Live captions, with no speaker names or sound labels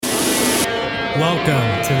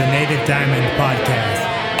Welcome to the Native Diamond Podcast.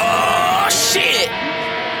 Oh, shit!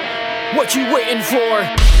 What you waiting for?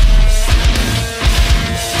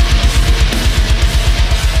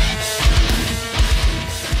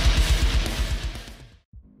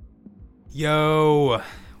 Yo,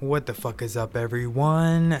 what the fuck is up,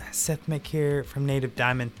 everyone? Seth Mick here from Native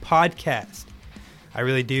Diamond Podcast. I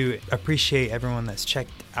really do appreciate everyone that's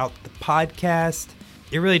checked out the podcast.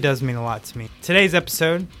 It really does mean a lot to me. Today's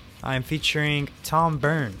episode, I'm featuring Tom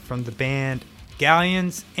Byrne from the band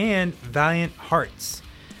Galleons and Valiant Hearts.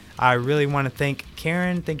 I really want to thank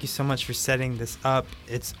Karen. Thank you so much for setting this up.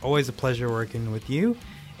 It's always a pleasure working with you.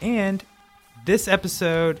 And this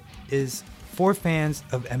episode is for fans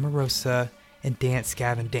of Emarosa and Dance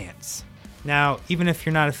Gavin Dance. Now, even if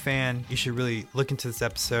you're not a fan, you should really look into this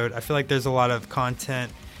episode. I feel like there's a lot of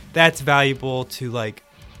content that's valuable to like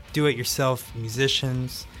do-it-yourself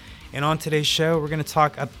musicians. And on today's show, we're going to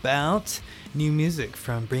talk about new music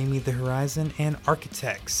from Bring Me the Horizon and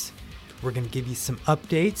Architects. We're going to give you some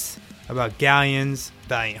updates about Galleons,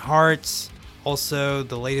 Valiant Hearts, also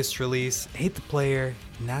the latest release, Hate the Player,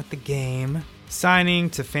 Not the Game, signing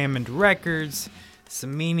to Famine Records,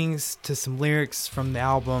 some meanings to some lyrics from the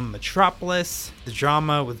album Metropolis, the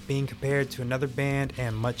drama with being compared to another band,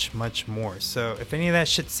 and much, much more. So if any of that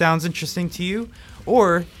shit sounds interesting to you,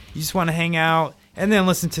 or you just want to hang out and then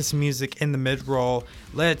listen to some music in the mid-roll,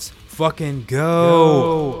 let's fucking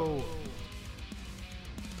go.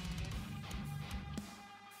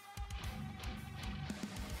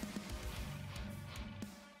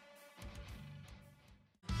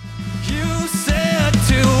 You said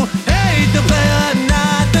to hate the player,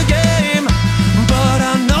 not the game. But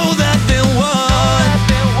I know that there was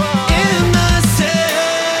in the same.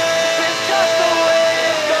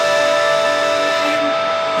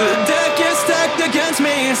 The deck is stacked against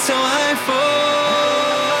me, so I fall.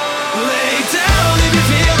 Lay down if you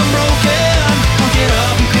feel I'm broken. I'll get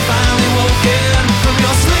up if you finally woken from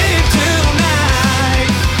your sleep tonight,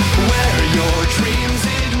 where your dreams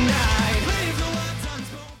ignite. Leave the words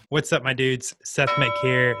unspoken. What's up, my dudes? Seth Mick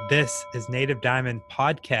here. This is Native Diamond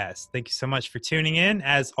Podcast. Thank you so much for tuning in,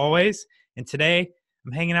 as always. And today,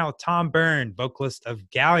 I'm hanging out with Tom Byrne, vocalist of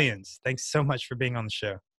Galleons. Thanks so much for being on the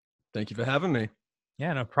show. Thank you for having me.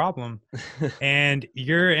 Yeah, no problem. And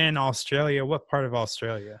you're in Australia. What part of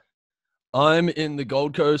Australia? I'm in the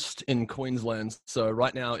Gold Coast in Queensland. So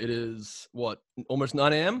right now it is almost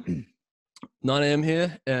 9 a.m. 9 a.m.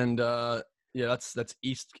 here, and yeah, that's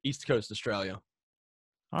East Coast Australia.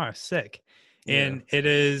 Oh, sick. Yeah. And it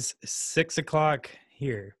is 6 o'clock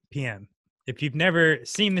here, p.m. If you've never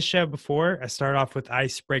seen the show before, I start off with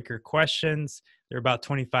icebreaker questions. They're about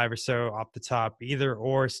 25 or so off the top, either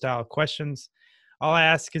or style questions. All I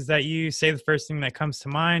ask is that you say the first thing that comes to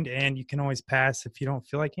mind, and you can always pass if you don't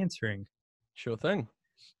feel like answering. Sure thing.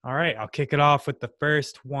 All right, I'll kick it off with the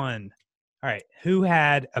first one. All right, who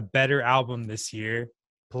had a better album this year,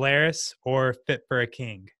 Polaris or Fit for a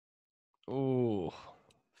King? Ooh,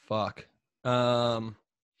 fuck.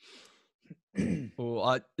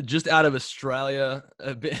 Just out of Australia,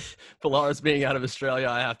 a bit, Polaris being out of Australia,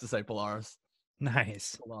 I have to say Polaris.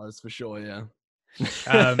 Nice. Polaris for sure, yeah.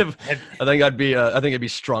 Um, I think I'd be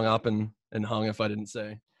strung up and hung if I didn't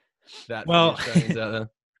say that. Well, for the Australians out there.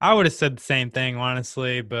 I would have said the same thing,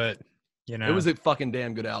 honestly, but, you know. It was a fucking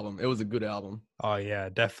damn good album. It was a good album. Oh, yeah,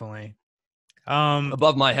 definitely.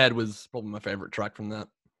 Above My Head was probably my favorite track from that.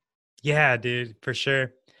 Yeah, dude, for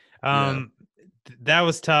sure. Yeah. That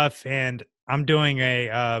was tough, and I'm doing a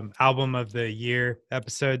album of the year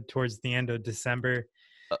episode towards the end of December.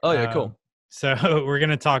 Oh yeah, cool. So we're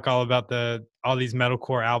gonna talk all about all these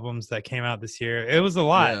metalcore albums that came out this year. It was a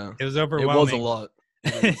lot. Yeah. It was It overwhelming. was a lot.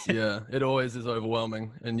 Yeah, it always is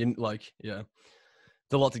overwhelming, and it's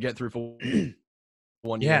a lot to get through for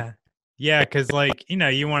one year. Yeah, because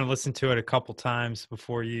you want to listen to it a couple times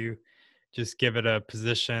before you just give it a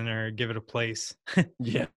position or give it a place.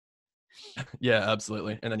 Yeah, yeah,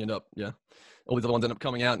 absolutely. And then you end up, all these other ones end up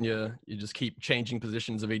coming out, and you just keep changing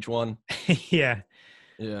positions of each one. Yeah.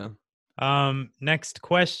 Yeah. Next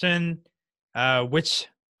question. Which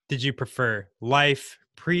did you prefer? Life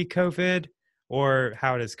pre-COVID or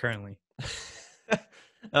how it is currently?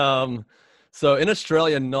 So in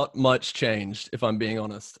Australia, not much changed, if I'm being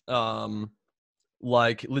honest.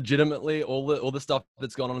 Like legitimately all the stuff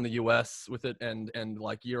that's gone on in the US with it and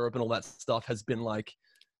like Europe and all that stuff has been like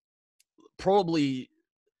probably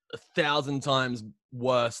 1,000 times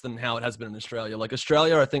worse than how it has been in Australia. Like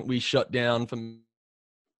Australia, I think we shut down for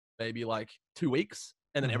maybe like 2 weeks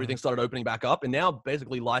and then everything started opening back up. And now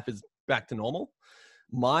basically life is back to normal.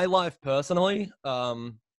 My life personally,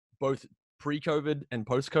 both pre-COVID and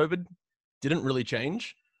post-COVID, didn't really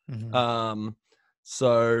change. Mhm.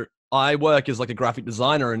 So I work as like a graphic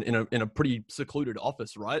designer in a pretty secluded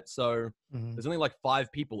office, right? So Mhm. there's only like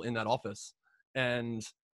 5 people in that office, and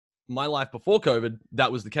my life before COVID,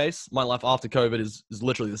 that was the case. My life after COVID is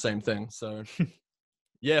literally the same thing. So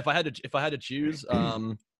yeah, if I had to choose,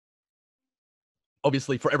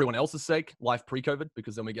 obviously for everyone else's sake, life pre-COVID,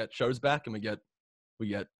 because then we get shows back and we get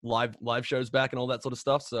live shows back and all that sort of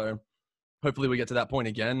stuff. So hopefully we get to that point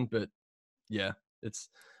again. But yeah, it's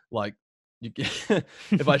like you,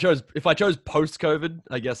 if I chose post COVID,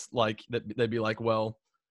 I guess like they'd be like, well,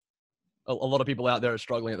 a lot of people out there are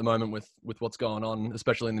struggling at the moment with what's going on,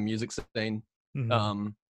 especially in the music scene. Mhm.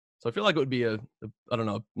 Um, so I feel like it would be a I don't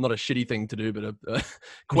know, not a shitty thing to do, but a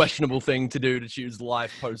questionable thing to do to choose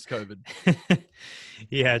life post COVID.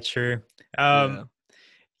 Yeah, true. Yeah,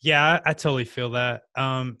 Yeah, I totally feel that.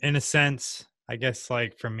 In a sense, I guess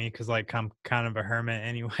like for me, because like I'm kind of a hermit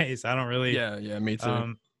anyways. I don't really yeah, me too.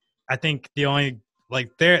 um I think the only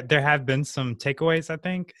like there have been some takeaways, I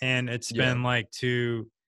think, and it's Yeah, been like to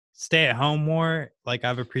stay at home more. Like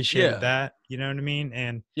I've appreciated yeah, that, you know what I mean?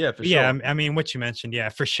 And yeah, for but yeah, sure. I mean what you mentioned, yeah,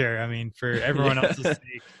 for sure. I mean, for everyone else's Yeah,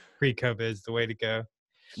 sake, pre-COVID is the way to go.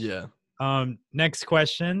 yeah. Next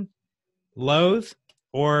question, loathe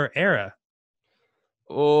or era?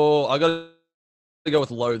 Oh, I gotta go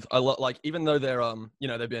with Loathe. Like, even though they're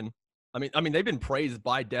they've been, they've been praised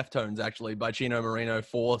by Deftones, actually, by Chino Marino,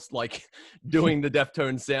 for like doing the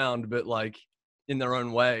Deftones sound, but like in their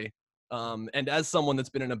own way. And as someone that's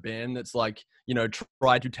been in a band that's like,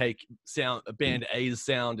 tried to take band A's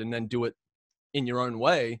sound and then do it in your own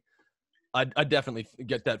way, I definitely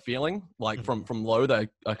get that feeling. Like from Mhm. from Loathe,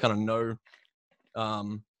 I kind of know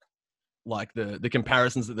um like the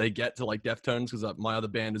comparisons that they get to like Deftones, because my other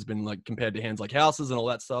band has been like compared to Hands Like Houses and all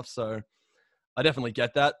that stuff. So I definitely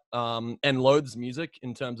get that. And Loath's music,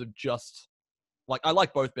 in terms of just like, I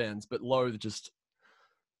like both bands, but Loathe just,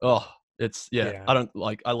 oh, it's, yeah, Yeah.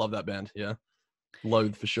 I love that band. Yeah,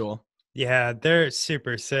 Loathe for sure. Yeah, they're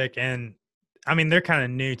super sick, and I mean, they're kind of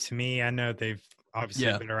new to me. I know they've obviously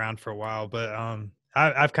Yeah, been around for a while, but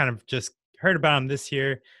I've kind of just heard about them this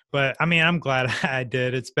year. But I mean, I'm glad I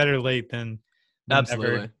did. It's better late than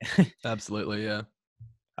never. absolutely, absolutely. Yeah.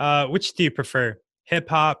 Which do you prefer, hip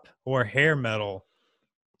hop or hair metal?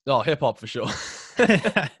 Oh, hip hop for sure.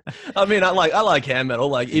 I like hair metal,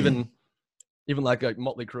 like even like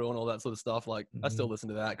Motley Crue and all that sort of stuff. Like I still Mhm, listen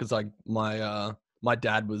to that because like my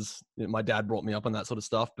dad brought me up on that sort of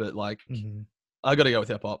stuff. But like mhm. I got to go with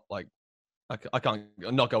hip hop. Like I can't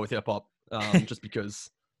not go with hip hop, just because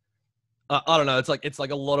I don't know. It's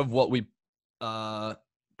like a lot of what we uh,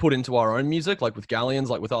 put into our own music, like with Galleons,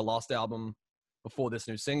 like with our last album before this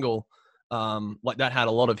new single. Like that had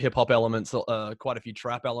a lot of hip hop elements, quite a few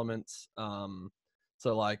trap elements.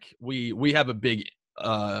 So like we have a big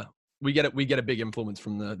we get a big influence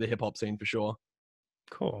from the hip hop scene for sure.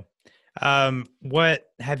 Cool. What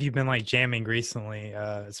have you been like jamming recently,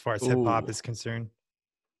 as far as hip hop Ooh. is concerned?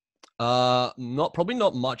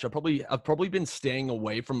 Not much. I've probably been staying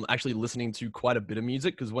away from actually listening to quite a bit of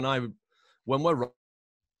music, because when we're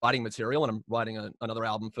writing material, and I'm writing another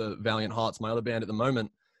album for Valiant Hearts, my other band at the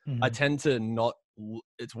moment, I Mhm, tend to not.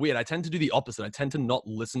 It's weird. I tend to do the opposite. I tend to not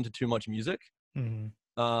listen to too much music. mhm.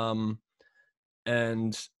 Um,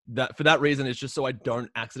 and that for that reason, it's just so I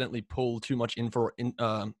don't accidentally pull too much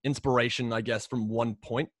inspiration, I guess, from one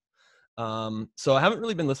point. So I haven't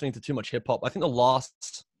really been listening to too much hip hop. I think the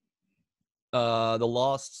last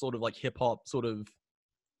sort of like hip hop sort of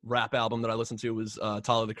rap album that I listened to was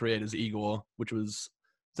Tyler the Creator's Igor, which was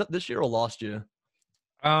that this year or last year?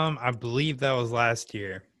 I believe that was last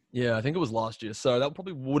year. Yeah, I think it was last year. So that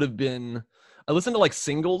probably would have been. I listened to like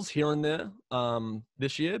singles here and there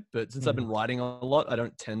this year, but since I've been Mhm. writing a lot, I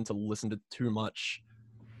don't tend to listen to too much,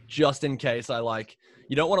 just in case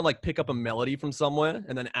you don't want to like pick up a melody from somewhere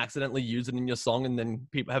and then accidentally use it in your song, and then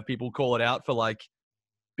people call it out for like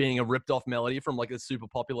being a ripped off melody from like a super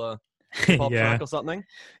popular hip hop Yeah. track or something.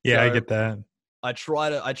 Yeah, I So get that. I try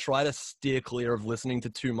to steer clear of listening to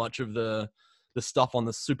too much of the stuff on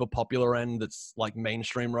the super popular end that's like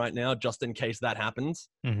mainstream right now, just in case that happens,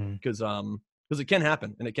 Mhm. because it can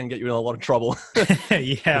happen and it can get you in a lot of trouble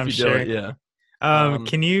Yeah, if I'm you do it. sure. Yeah. Um.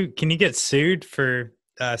 Can you get sued for,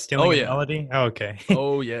 Oh stealing a yeah. melody? Oh, okay.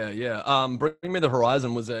 Oh yeah. Yeah. Bring Me the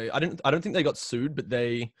Horizon was a. I don't think they got sued, but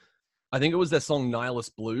I think it was their song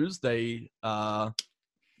Nihilist Blues. They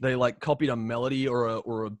like copied a melody or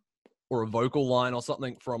a vocal line or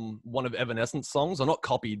something from one of Evanescence songs, or not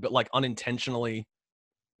copied, but like unintentionally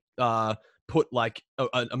uh, put like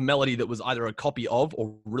a melody that was either a copy of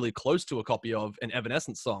or really close to a copy of an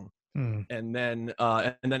Evanescence song. Hmm. and then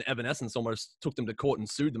Evanescence almost took them to court and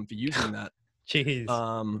sued them for using that. Jeez.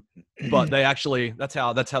 But they actually that's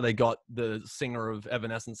how they got the singer of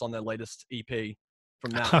Evanescence on their latest EP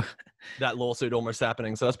from that lawsuit almost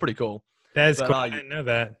happening. So that's pretty cool. That is But, cool. I didn't know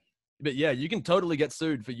that. But yeah, you can totally get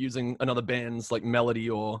sued for using another band's like melody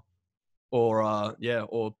or I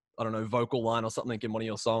don't know, vocal line or something in one of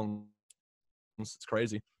your songs. It's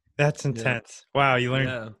crazy. That's intense. Wow, you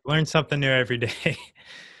learn something new every day.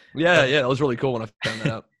 Yeah, that was really cool when I found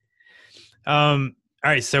that out. All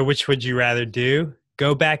right, so which would you rather do?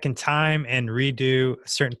 Go back in time and redo a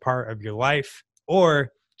certain part of your life,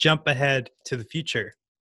 or jump ahead to the future?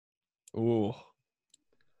 Ooh.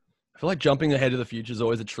 I feel like jumping ahead to the future is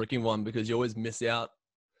always a tricky one because you always miss out.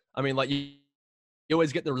 I mean, like you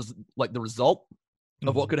always get the result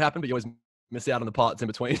of what could happen, but you always miss out on the parts in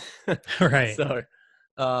between. Right. So,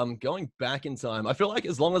 going back in time, I feel like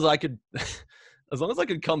as long as I could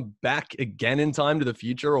come back again in time to the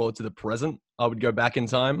future or to the present, I would go back in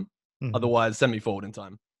time. Mhm. Otherwise, send me forward in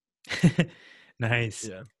time. Nice.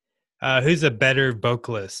 Yeah. Who's a better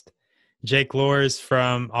vocalist? Jake Lors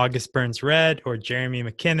from August Burns Red or Jeremy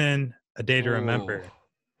McKinnon, A Day to Remember? Ooh.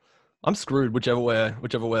 I'm screwed whichever way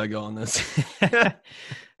I go on this.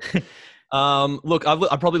 Look,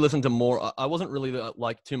 I probably listened to more. I wasn't really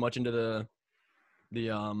like too much into the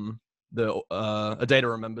A Day to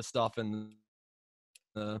Remember stuff, and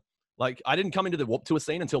like I didn't come into the Warped Tour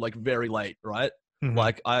scene until like very late, right? Mhm.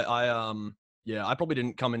 Like I probably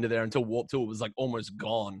didn't come into there until Warped Tour was like almost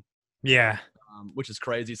gone. Yeah. Which is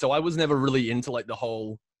crazy. So I was never really into like the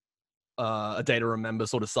whole A Day to Remember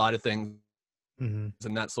sort of side of things, Mhm.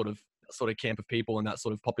 and that sort of camp of people and that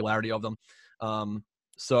sort of popularity of them.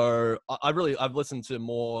 So I've listened to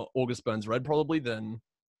more August Burns Red probably than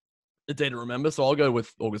A Day to Remember. So I'll go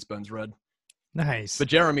with August Burns Red. Nice. But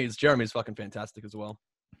Jeremy's fucking fantastic as well.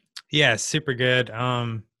 Yeah, super good.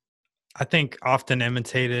 I think often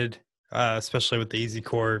imitated, especially with the easy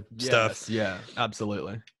core stuff. Yeah,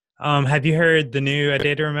 absolutely. Have you heard the new A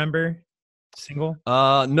Day to Remember single?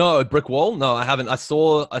 No, Brick Wall. No, I haven't. I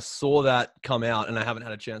saw that come out, and I haven't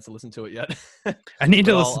had a chance to listen to it yet. I need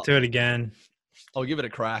to listen to it again. I'll give it a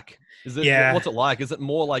crack. Is it? Yeah. What's it like? Is it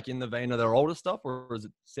more like in the vein of their older stuff, or does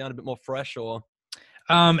it sound a bit more fresh? Or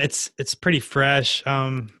It's pretty fresh.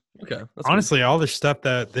 Okay. Honestly, all the stuff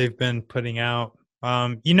that they've been putting out,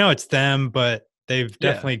 it's them, but they've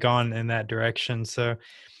definitely gone in that direction. So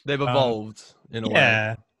they've evolved in a way.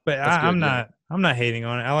 Yeah, but I'm not hating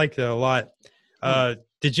on it. I liked it a lot.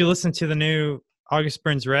 Did you listen to the new August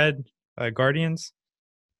Burns Red, Guardians?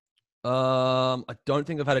 I don't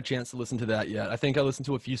think I've had a chance to listen to that yet. I think I listened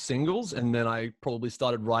to a few singles, and then I probably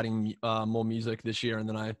started writing more music this year, and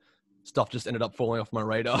then stuff just ended up falling off my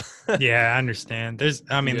radar. Yeah, I understand. There's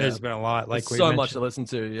been a lot. Like There's so much to listen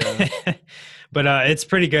to. Yeah, but it's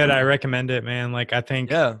pretty good. I recommend it, man. Like I think,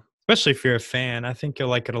 especially if you're a fan, I think you'll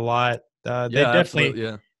like it a lot. They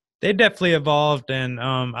definitely evolved, and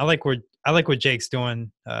I like what Jake's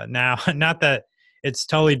doing now. Not that it's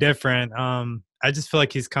totally different. I just feel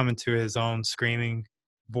like he's coming to his own screaming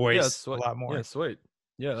voice a lot more. Yeah, sweet.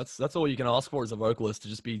 Yeah, that's all you can ask for as a vocalist, to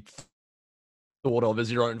just be thought of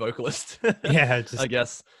as your own vocalist. Yeah, just I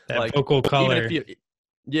guess that like vocal color.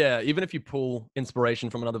 Even if you pull inspiration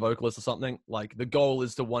from another vocalist or something, like the goal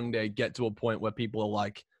is to one day get to a point where people are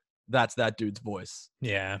like, that's that dude's voice.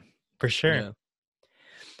 Yeah, for sure. Yeah.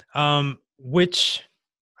 All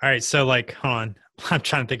right, so like, hold on. I'm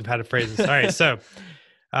trying to think of how to phrase this. All right, so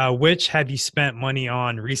which have you spent money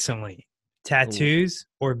on recently? Tattoos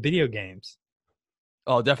or video games?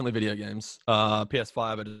 Oh, definitely video games.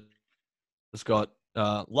 PS5, I just got,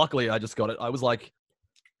 luckily I just got it. I was like,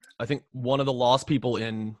 I think one of the last people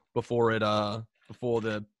in before the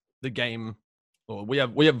game, or we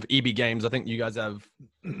have EB Games. I think you guys have,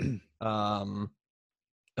 what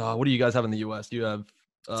do you guys have in the US? You have,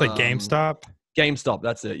 It's like GameStop. GameStop,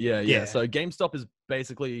 that's it. Yeah. So GameStop is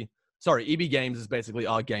basically, EB Games is basically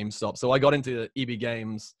our GameStop. So I got into EB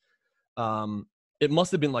Games. It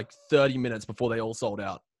must have been like 30 minutes before they all sold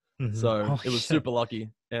out. Mm-hmm. So it was super lucky.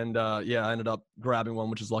 And I ended up grabbing one,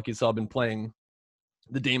 which is lucky. So I've been playing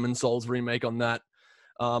the Demon's Souls remake on that.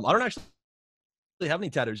 I don't actually have any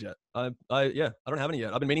tattoos yet. I don't have any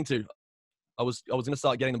yet. I've been meaning to. I was going to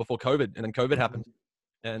start getting them before COVID, and then COVID happened.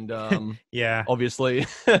 And obviously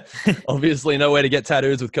no way to get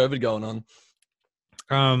tattoos with COVID going on.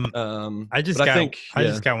 I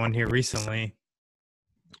just got one here recently.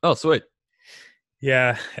 Oh, sweet.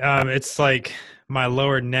 Yeah, it's like my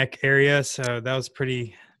lower neck area, so that was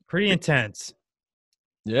pretty intense.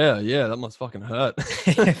 Yeah, that must fucking hurt.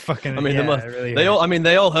 Fucking, I mean,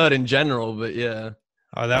 they all hurt in general, but yeah.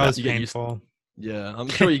 Oh, that was You get used. painful. Yeah, I'm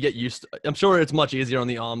sure you get used. I'm sure it's much easier on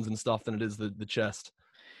the arms and stuff than it is the chest.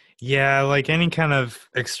 Yeah, like any kind of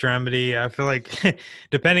extremity, I feel like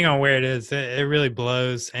depending on where it is, it really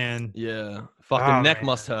blows. And Yeah, fucking oh neck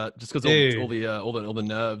must man, hurt just because dude, all the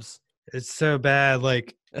nerves. it's so bad.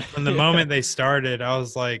 Like from the Yeah, moment they started, I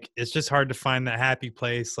was like, it's just hard to find that happy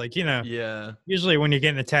place. Like, yeah. usually when you're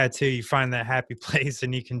getting a tattoo, you find that happy place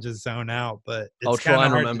and you can just zone out, but I'll it's kind try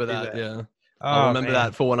of and hard to remember do that. that. Yeah, I'll Oh remember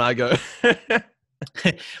man. that for when I go.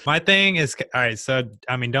 My thing is, all right, so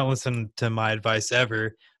I mean, don't listen to my advice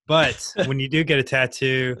ever, but when you do get a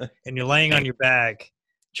tattoo and you're laying on your back,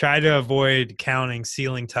 try to avoid counting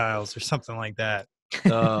ceiling tiles or something like that.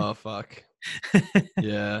 Oh fuck.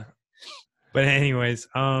 Yeah. But anyways,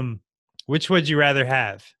 which would you rather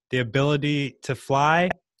have? The ability to fly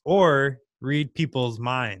or read people's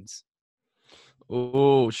minds?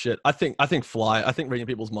 Oh shit. I think fly. I think reading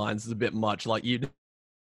people's minds is a bit much. Like you,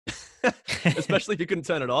 especially if you couldn't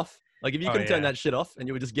turn it off. Like if you Oh couldn't turn yeah. that shit off and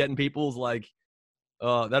you were just getting people's like,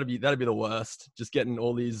 oh, that'd be the worst. Just getting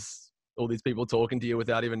all these people talking to you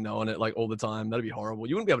without even knowing it, like all the time. That'd be horrible.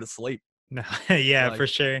 You wouldn't be able to sleep. No, yeah, Like for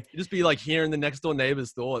sure. you just be like hearing the next door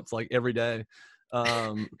neighbor's thoughts like every day.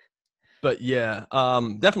 Um, but yeah,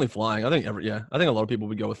 definitely flying. I think a lot of people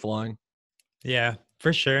would go with flying. Yeah,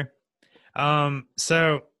 for sure.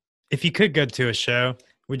 So if you could go to a show,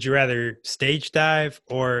 would you rather stage dive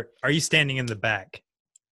or are you standing in the back?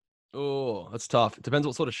 Oh, that's tough. It depends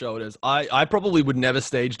what sort of show it is. I probably would never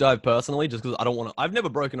stage dive personally, just because I don't want to. I've never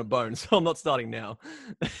broken a bone, so I'm not starting now.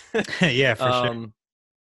 Yeah, for sure. um,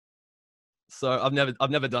 so I've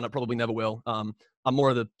never done it. Probably never will. I'm more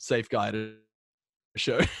of the safe guy at a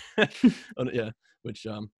show. Yeah, which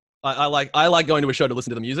I like going to a show to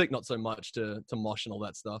listen to the music, not so much to mosh and all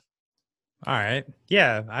that stuff. All right.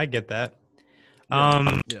 Yeah, I get that. Yeah,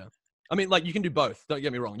 Um, yeah. I mean, like you can do both. Don't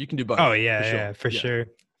get me wrong. You can do oh both yeah, for sure. yeah, for Yeah, sure.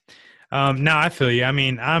 No, I feel you. I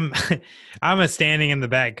mean, I'm I'm a standing in the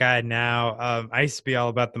back guy now. I used to be all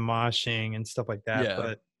about the moshing and stuff like that, yeah,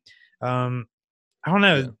 but um, I don't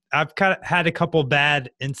know. yeah. I've kind of had a couple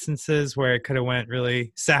bad instances where it could have went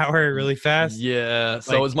really sour really fast. Yeah,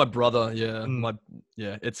 so Like, is my brother. Yeah, mm,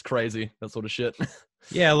 it's crazy that sort of shit.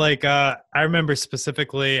 yeah, like I remember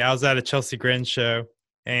specifically, I was at a Chelsea Grin show,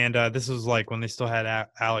 and this was like when they still had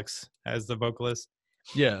Alex as the vocalist,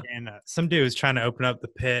 Yeah, and some dude was trying to open up the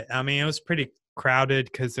pit. I mean, it was pretty crowded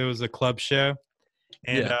because it was a club show,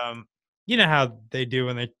 and yeah, you know how they do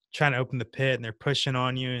when they're trying to open the pit and they're pushing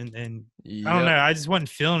on you, and I don't know. yep, I just wasn't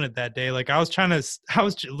feeling it that day. Like I was I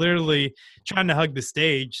was literally trying to hug the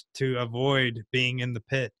stage to avoid being in the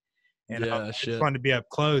pit, and yeah, I just shit. wanted to be up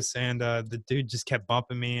close. And the dude just kept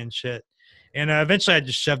bumping me and shit. And eventually, I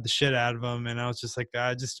just shoved the shit out of him, and I was just like,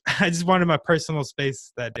 I just wanted my personal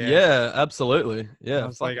space that day. Yeah, absolutely. And I Yeah,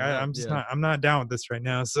 was like, fucking hell. I'm just Yeah, not, I'm not down with this right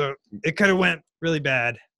now. So it could have went really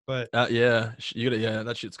bad, but yeah. You gotta. Yeah,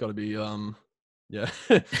 that shit's got to be. Yeah,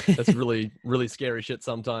 that's really really scary shit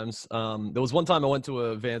sometimes. There was one time I went to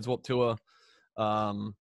a Vans Warped Tour,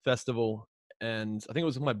 festival, and I think it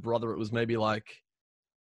was with my brother. It was maybe like,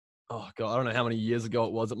 oh god, I don't know how many years ago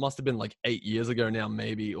it was. It must have been like 8 years ago now,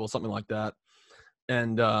 maybe, or something like that.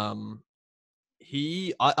 And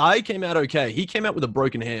I came out okay. He came out with a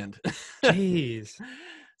broken hand. jeez.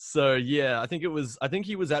 So yeah, I think he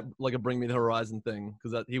was at like a Bring Me the Horizon thing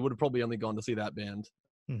because he would have probably only gone to see that band.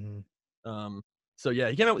 Mhm. Um, so yeah,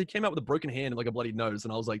 he came out with a broken hand and like a bloody nose,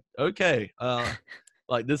 and I was like, okay,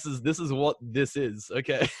 like this is what this is.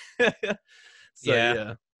 Okay. So Yeah,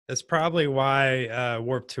 yeah, that's probably why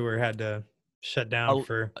Warp Tour had to shut down I'll,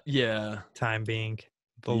 for yeah, time being,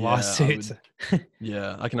 the yeah, I lawsuits. would,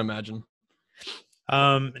 yeah, I can imagine.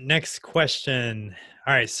 Next question.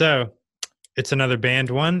 All right, so it's another band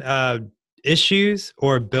one. Issues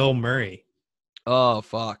or Bill Murray? Oh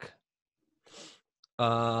fuck.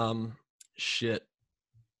 Um, shit.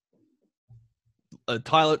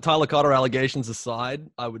 Tyler Carter allegations aside,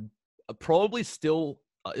 I would probably still.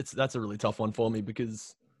 That's a really tough one for me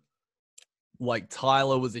because like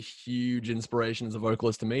Tyler was a huge inspiration as a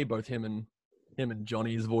vocalist to me, both him and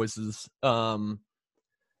Johnny's voices.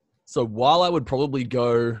 So while I would probably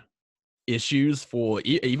go issues for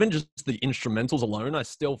even just the instrumentals alone, I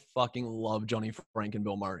still fucking love Johnny Frank and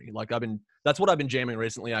Bill Murray. Like that's what I've been jamming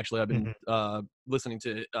recently. Actually, I've been listening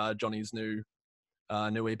to Johnny's new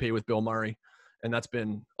EP with Bill Murray, and that's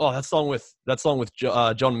been that song with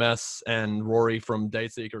John Mess and Rory from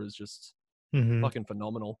Dayseeker is just Mm-hmm. fucking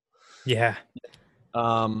phenomenal. Yeah.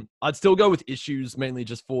 I'd still go with issues mainly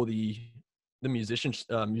just for the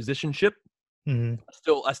musicianship. Mm-hmm.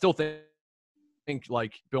 I still think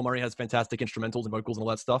like Bill Murray has fantastic instrumentals and vocals and all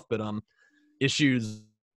that stuff, but Issues'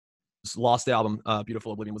 last album,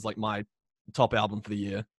 Beautiful Oblivion, was like my top album for the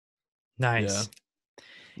year. Nice.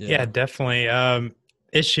 Yeah. Yeah, definitely.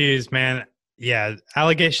 Issues, man. Yeah,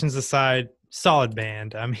 allegations aside, solid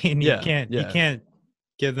band. I mean, you can't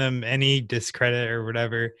give them any discredit or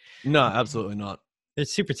whatever. No, absolutely not. They're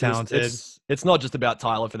super talented. It's not just about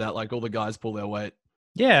Tyler for that. Like all the guys pull their weight.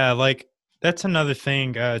 Yeah, like that's another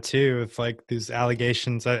thing too. With like these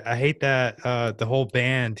allegations, I hate that the whole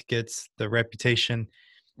band gets the reputation.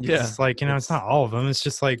 Yeah, It's like, it's not all of them. It's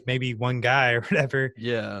just like maybe one guy or whatever.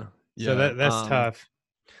 Yeah. So that's tough.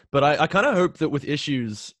 But I kind of hope that with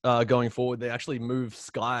Issues going forward, they actually move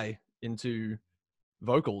Sky into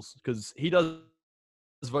vocals, because he does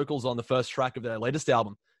vocals on the first track of their latest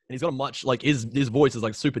album, and he's got a much like his voice is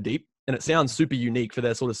like super deep, and it sounds super unique for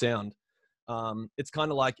their sort of sound. It's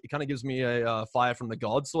kind of like, it kind of gives me a Fire from the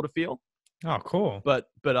Gods sort of feel. Oh, cool. But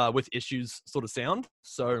with Issues sort of sound.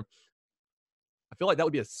 So I feel like that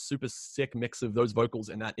would be a super sick mix of those vocals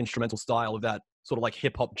and that instrumental style of that sort of like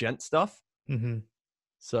hip hop gent stuff. Mm-hmm.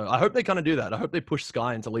 So I hope they kind of do that. I hope they push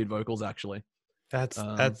Sky into lead vocals, actually. That's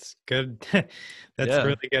good. That's a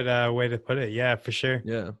really good way to put it. Yeah, for sure.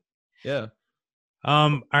 Yeah.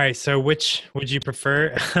 All right. So which would you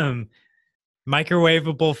prefer?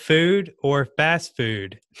 Microwavable food or fast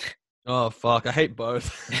food? Oh, fuck. I hate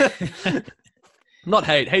both. Not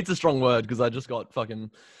hate. Hate's a strong word, because I just got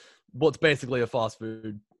fucking what's basically a fast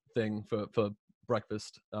food thing for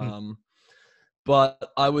breakfast.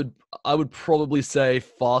 But I would probably say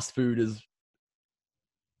fast food is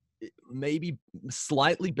maybe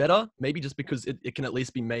slightly better, maybe just because it can at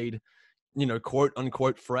least be made, quote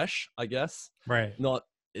unquote fresh, I guess. Right.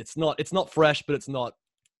 It's not fresh, but it's not,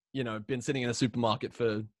 been sitting in a supermarket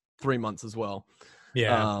for 3 months as well.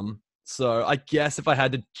 Yeah. So I guess if I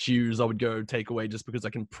had to choose, I would go takeaway, just because I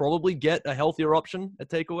can probably get a healthier option at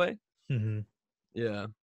takeaway. Mm-hmm. Yeah.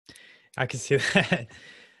 I can see that.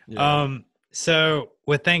 Yeah. So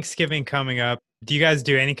with Thanksgiving coming up, do you guys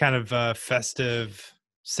do any kind of festive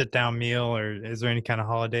sit-down meal, or is there any kind of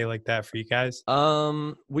holiday like that for you guys?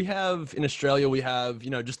 We have in Australia, we have,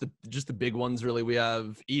 just the big ones really. We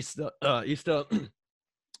have Easter,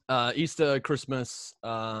 Christmas.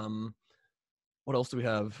 What else do we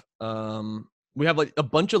have? We have like a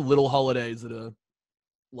bunch of little holidays that are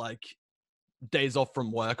like days off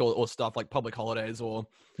from work or stuff, like public holidays, or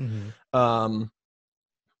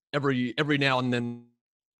every now and then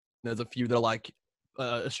there's a few that are like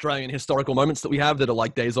Australian historical moments that we have that are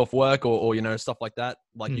like days off work or stuff like that.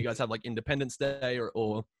 Like you guys have like Independence Day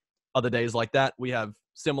or other days like that. We have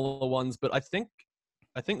similar ones, but I think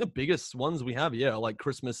the biggest ones we have, are like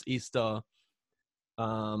Christmas, Easter,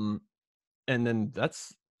 and then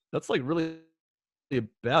that's like really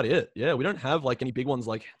about it. Yeah, we don't have like any big ones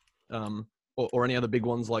like or any other big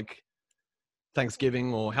ones like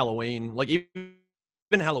Thanksgiving or Halloween. Like even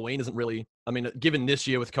Halloween isn't really, I mean, given this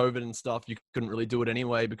year with COVID and stuff, you couldn't really do it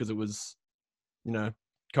anyway because it was,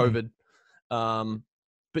 COVID.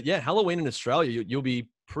 But yeah, Halloween in Australia, you'll be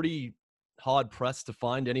pretty hard pressed to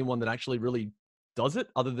find anyone that actually really does it,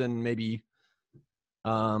 other than maybe,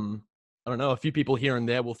 I don't know, a few people here and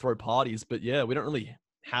there will throw parties, but yeah, we don't really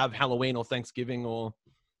have Halloween or Thanksgiving or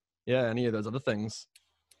any of those other things.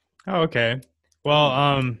 Oh, okay.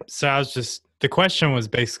 Well, so the question was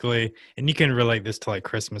basically, and you can relate this to like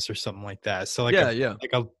Christmas or something like that. So like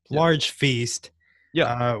a large feast.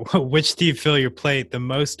 Yeah. Which do you fill your plate the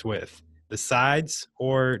most with, the sides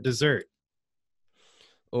or dessert?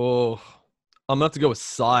 Oh, I'm gonna have to go with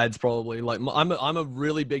sides probably. Like I'm a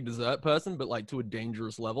really big dessert person, but like to a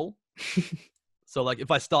dangerous level. So like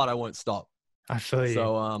if I start, I won't stop. I feel you.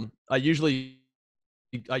 So I usually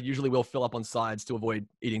will fill up on sides to avoid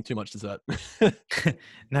eating too much dessert.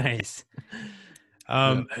 Nice.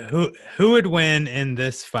 Who would win in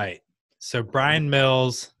this fight? So Brian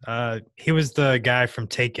Mills, he was the guy from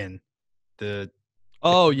Taken. Liam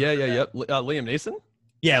Neeson.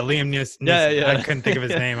 Yeah, Liam Neeson. Yeah. I couldn't think of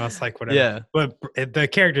his name. I was like, whatever. Yeah, but the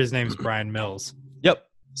character's name is Brian Mills. Yep.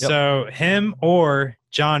 So him or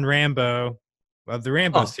John Rambo of the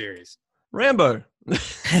Rambo series. Rambo.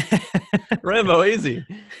 Rambo, easy.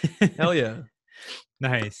 Hell yeah.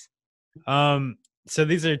 Nice. So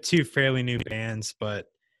these are two fairly new bands, but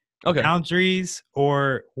okay. Boundaries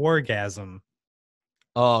or Wargasm?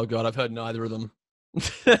 Oh god, I've heard neither of them.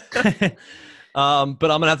 But I'm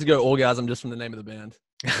gonna have to go Orgasm just from the name of the band.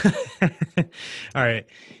 All right.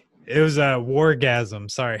 It was Wargasm.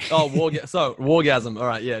 Sorry. Wargasm. All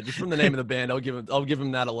right, yeah. Just from the name of the band, I'll give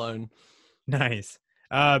him that alone. Nice.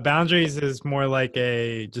 Boundaries is more like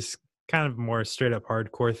a just kind of more straight up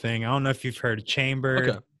hardcore thing. I don't know if you've heard of Chamber.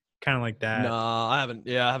 Okay. kind of like that. Nah, I haven't.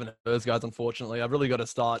 Yeah, I haven't heard those guys. Unfortunately, I've really got to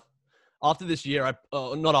start after this year.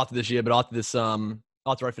 Not after this year, but after this.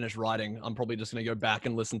 After I finish writing, I'm probably just gonna go back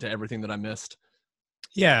and listen to everything that I missed.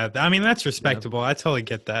 Yeah, I mean that's respectable. I totally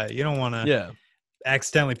get that. You don't want to Yeah,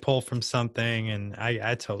 accidentally pull from something, and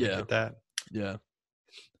I totally Yeah. get that. yeah.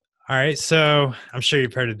 All right, so I'm sure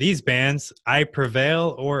you've heard of these bands: I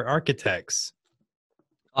Prevail or Architects.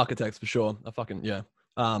 Architects for sure. I fucking yeah.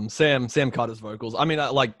 Sam Carter's vocals. I mean,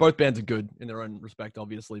 like both bands are good in their own respect,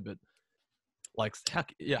 obviously, but like,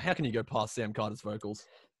 how can you go past Sam Carter's vocals?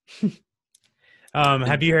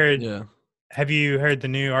 Have you heard? Yeah. Have you heard the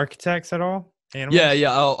new Architects at all? Animals?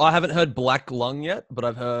 Yeah. Oh, I haven't heard Black Lung yet, but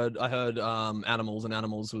I heard Animals, and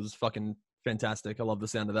Animals was fucking fantastic. I love the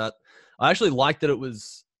sound of that. I actually liked that it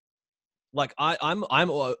was like I'm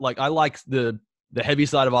like I like the heavy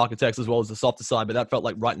side of Architects as well as the softer side, but that felt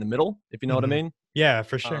like right in the middle, if you know what I mean. Yeah,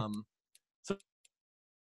 for sure.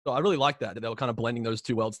 So I really like that they were kind of blending those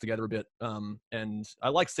two worlds together a bit. And I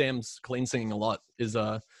like Sam's clean singing a lot. His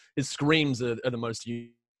screams are the most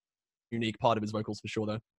unique part of his vocals for sure,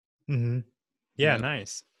 though. Mm-hmm. Yeah, Yeah.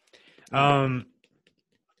 nice.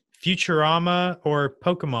 Futurama or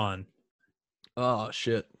Pokemon? Oh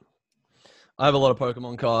shit! I have a lot of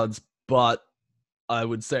Pokemon cards, but I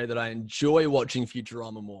would say that I enjoy watching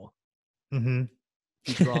Futurama more. Mm-hmm.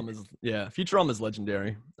 Futurama's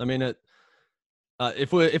legendary. I mean, it.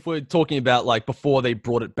 If we're talking about like before they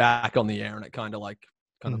brought it back on the air and it kind of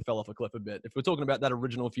fell off a cliff a bit. If we're talking about that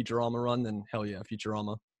original Futurama run, then hell yeah,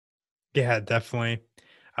 Futurama. Yeah, definitely.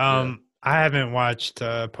 I haven't watched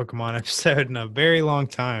a Pokemon episode in a very long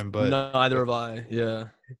time, but neither have I. Yeah,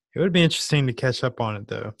 it would be interesting to catch up on it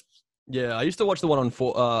though. yeah. I used to watch the one on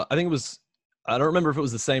four. I think it was. I don't remember if it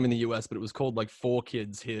was the same in the US, but it was called like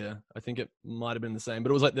 4Kids here. I think it might have been the same,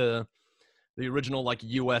 but it was like the original like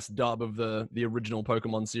US dub of the original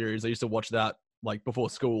Pokemon series. I used to watch that like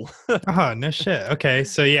before school. Oh, no shit. Okay,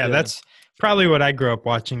 so yeah, that's probably what I grew up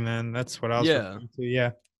watching then. That's what I was referring to.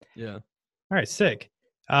 Yeah. Yeah. All right, sick.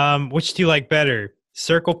 Which do you like better,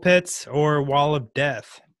 Circle Pits or Wall of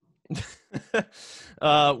Death?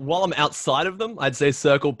 While I'm outside of them, I'd say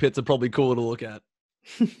Circle Pits are probably cooler to look at.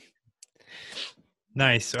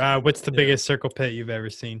 Nice. What's the biggest Circle Pit you've ever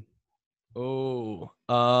seen? Oh,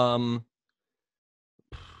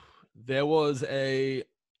 there was it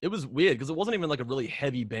was weird because it wasn't even like a really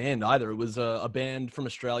heavy band either. It was a band from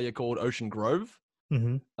Australia called Ocean Grove.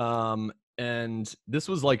 Mm-hmm. And this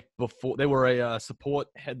was like before they were a support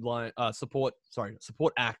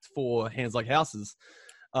act for Hands Like Houses.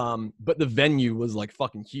 But the venue was like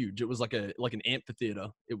fucking huge. It was like an amphitheater.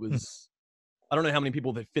 It was, I don't know how many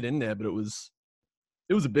people they fit in there, but it was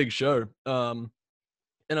a big show. And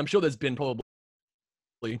I'm sure there's been probably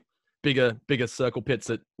bigger Circle Pits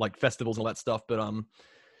at like festivals and all that stuff. But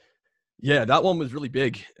yeah, that one was really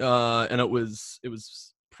big. And it was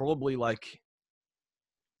probably like,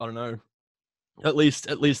 I don't know, at least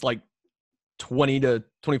like 20 to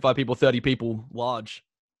 25 people, 30 people large.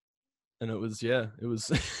 And it was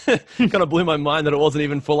kind of blew my mind that it wasn't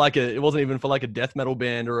even for like a death metal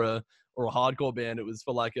band or a hardcore band. It was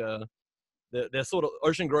for like they're sort of,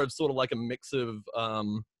 Ocean Grove's sort of like a mix of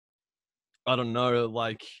I don't know,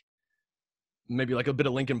 like maybe like a bit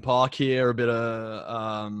of Linkin Park here, a bit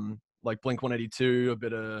of like Blink-182, a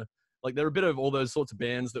bit of like they're a bit of all those sorts of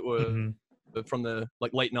bands that were from the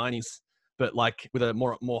like late 90s, but like with a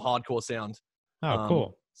more hardcore sound. Oh,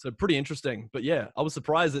 cool. So pretty interesting. But yeah, I was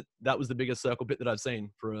surprised that was the biggest Circle Pit that I've seen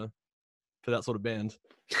for that sort of band.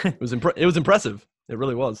 It was impressive. It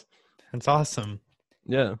really was. That's awesome.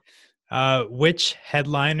 Yeah. Which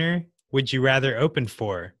headliner would you rather open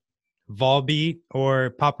for, Volbeat or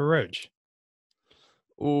Papa Roach?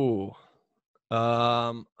 Ooh.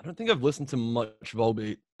 I don't think I've listened to much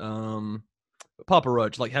Volbeat. Papa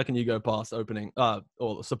Roach, like how can you go past opening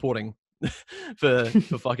or supporting for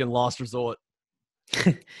fucking Last Resort?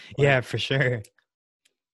 Yeah, for sure.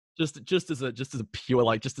 Just as a pure,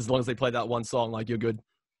 like, just as long as they play that one song, like, you're good.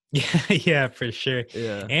 Yeah, for sure.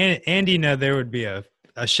 Yeah. And you know, there would be a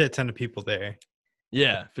shit ton of people there.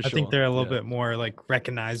 Yeah, for sure. I think they're a little bit more like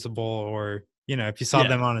recognizable, or you know, if you saw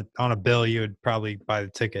them on a bill, you would probably buy the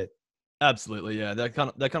ticket. Absolutely, yeah. They're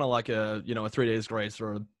kind of like a 3 Days Grace,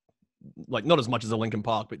 or like not as much as a Linkin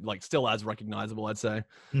Park, but like still as recognizable, I'd say.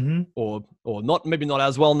 Mm-hmm. Or not, maybe not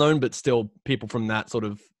as well known, but still people from that sort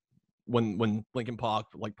of, when Linkin Park,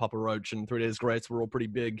 like Papa Roach and 3 Days Grace were all pretty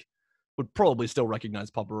big, would probably still recognize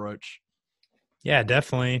Papa Roach. Yeah,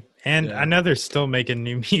 definitely. And I know they're still making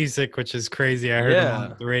new music, which is crazy. I heard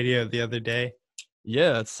them on the radio the other day.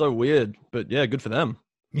 Yeah, it's so weird, but yeah, good for them.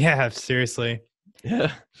 Yeah, seriously.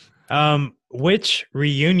 Yeah. which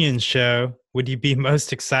reunion show would you be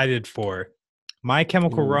most excited for? My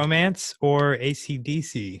Chemical Ooh. Romance or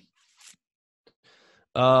AC/DC?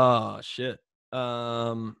 Oh shit.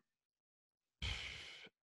 Um,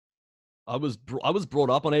 I was brought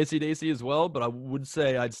up on AC/DC as well, but I would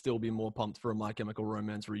say I'd still be more pumped for a My Chemical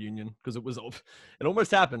Romance reunion because it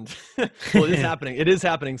almost happened. Well, it is happening. It is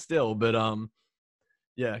happening still, but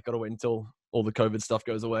yeah, gotta wait until all the COVID stuff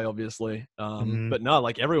goes away, obviously. Mhm. But no,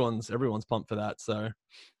 like everyone's pumped for that. So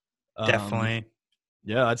Definitely.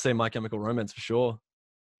 yeah, I'd say My Chemical Romance for sure.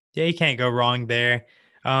 Yeah, you can't go wrong there.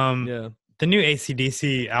 Um, Yeah, the new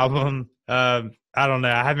AC/DC album, I don't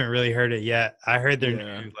know. I haven't really heard it yet. I heard their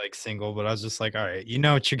yeah, new like single, but I was just like, all right, you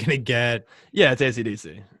know what you're gonna get. yeah. It's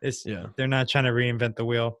AC/DC. It's Yeah, they're not trying to reinvent the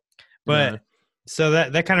wheel. no, But so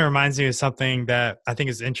that kind of reminds me of something that I think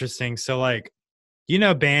is interesting. So like,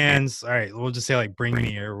 bands, all right, we'll just say like Bring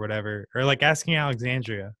Me or whatever, or like Asking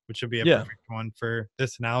Alexandria, which would be a yeah, perfect one for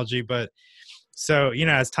this analogy. But so,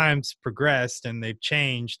 as times progressed and they've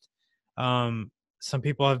changed, some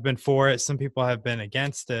people have been for it, some people have been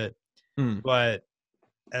against it. mm, But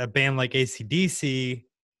a band like AC/DC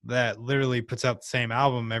that literally puts out the same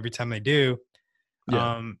album every time they do,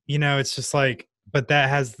 yeah. it's just like, but that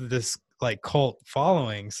has this like cult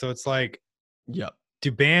following. So it's like, Yep.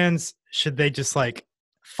 do bands, should they just like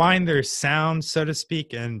find their sound, so to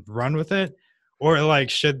speak, and run with it? Or like,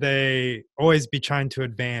 should they always be trying to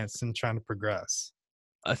advance and trying to progress?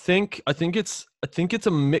 I think it's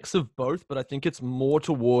a mix of both, but I think it's more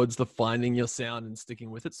towards the finding your sound and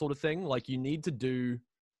sticking with it sort of thing. Like you need to do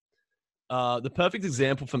the perfect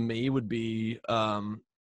example for me would be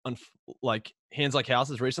like Hands Like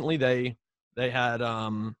Houses recently. They had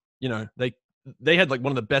they had like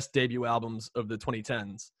one of the best debut albums of the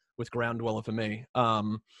 2010s with Ground Dweller for me.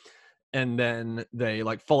 And then they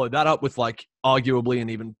like followed that up with like arguably an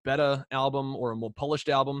even better album or a more polished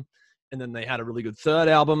album, and then they had a really good third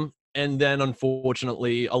album, and then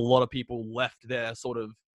unfortunately a lot of people left their sort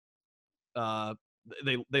of uh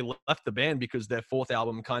they left the band because their fourth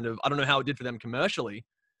album kind of, I don't know how it did for them commercially,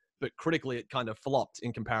 but critically it kind of flopped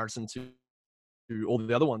in comparison to all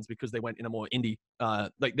the other ones because they went in a more indie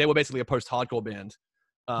like they were basically a post-hardcore band,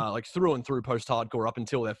 like through and through post-hardcore up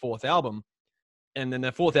until their fourth album, and then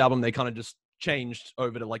their fourth album they kind of just changed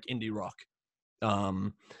over to like indie rock.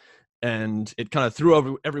 um and it kind of threw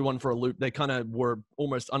over everyone for a loop. They kind of were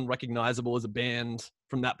almost unrecognizable as a band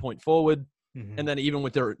from that point forward. Mhm. And then even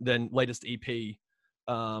with their then latest EP,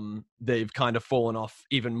 they've kind of fallen off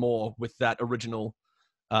even more with that original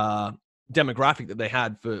demographic that they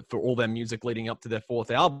had for all their music leading up to their fourth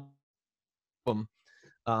album.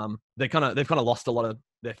 They've kind of lost a lot of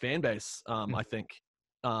their fan base. I think.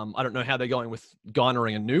 I don't know how they're going with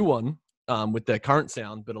garnering a new one with their current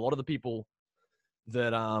sound, but a lot of the people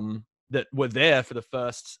that that were there for the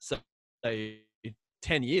first say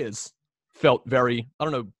 10 years felt very, I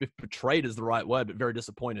don't know if betrayed is the right word, but very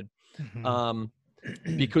disappointed Mhm.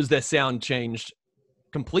 because their sound changed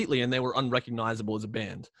completely and they were unrecognizable as a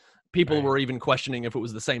band. People Right. were even questioning if it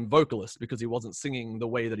was the same vocalist because he wasn't singing the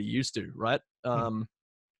way that he used to, right? Mhm.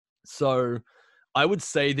 So I would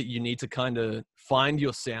say that you need to kind of find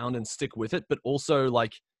your sound and stick with it, but also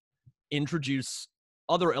like introduce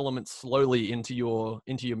other elements slowly into your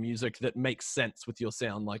music that makes sense with your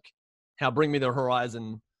sound. Like how Bring Me the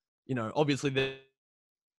Horizon, obviously they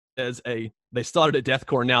started at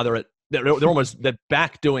deathcore and now they're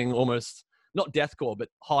back doing almost not deathcore but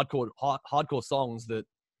hardcore songs that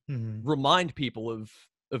Mhm. remind people of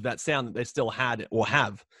that sound that they still had or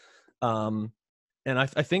have. And I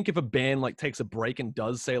think if a band like takes a break and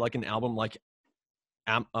does say like an album like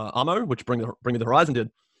Ammo, which Bring Me the Horizon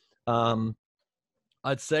did,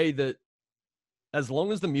 I'd say that as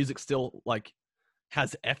long as the music still like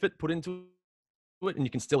has effort put into it and you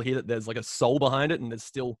can still hear that there's like a soul behind it and there's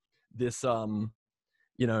still this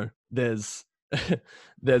there's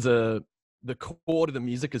there's the core to the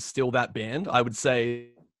music is still that band, I would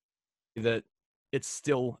say that it's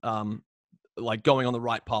still like going on the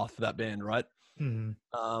right path for that band, right? Mhm.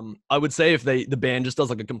 I would say if the band just does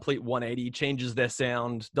like a complete 180, changes their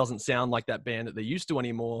sound, doesn't sound like that band that they used to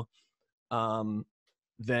anymore,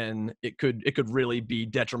 then it could really be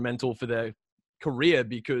detrimental for their career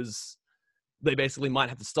because they basically might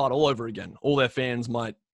have to start all over again. All their fans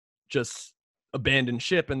might just abandon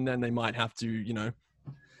ship, and then they might have to,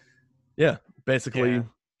 basically Yeah.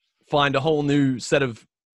 find a whole new set of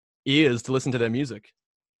ears to listen to their music.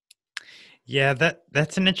 Yeah,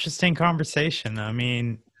 that's an interesting conversation. Like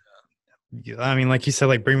you said,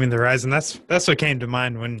 like Bring Me the Horizon. That's what came to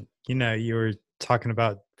mind when you were talking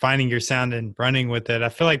about finding your sound and running with it. I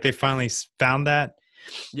feel like they finally found that,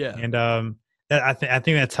 Yeah. and I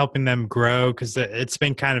think that's helping them grow because it's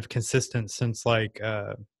been kind of consistent since like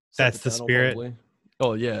that's the Sempiternal, spirit. probably.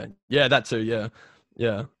 Oh yeah, yeah, that too. Yeah,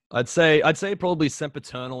 yeah. I'd say probably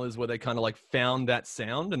Sempiternal is where they kind of like found that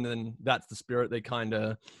sound, and then that's the spirit. They kind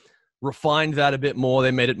of refined that a bit more.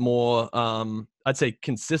 They made it more, I'd say,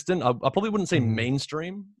 consistent. I probably wouldn't say Mhm.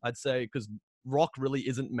 mainstream. I'd say because rock really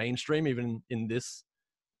isn't mainstream even in this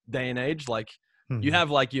day and age. Like you Mhm. have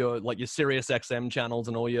like your Sirius XM channels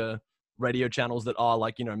and all your radio channels that are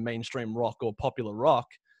like mainstream rock or popular rock.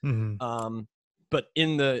 Mhm. Um, but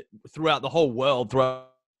throughout the whole world, throughout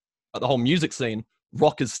the whole music scene,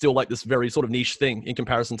 rock is still like this very sort of niche thing in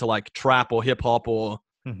comparison to like trap or hip hop or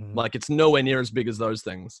Mhm. like it's nowhere near as big as those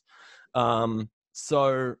things.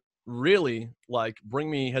 So really, like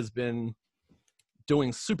Bring Me has been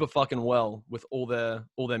doing super fucking well with all their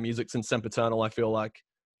music since Sempiternal. I feel like,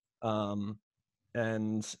 um,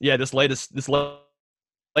 and yeah, this latest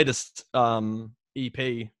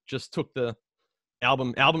EP just took the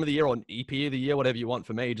album of the year or an EP of the year, whatever you want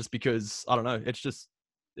for me, just because I don't know,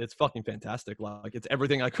 it's fucking fantastic. Like it's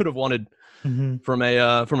everything I could have wanted Mhm. from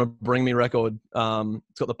a Bring Me record.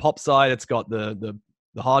 It's got the pop side, it's got the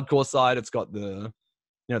hardcore side, it's got the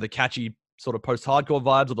catchy sort of post-hardcore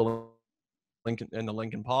vibes of the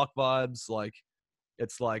Linkin Park vibes. Like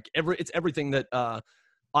it's everything that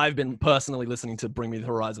I've been personally listening to Bring Me the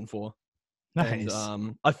Horizon for. And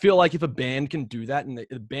Nice. I feel like if a band can do that, and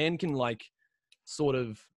the band can like sort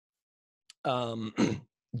of um,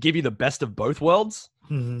 give you the best of both worlds,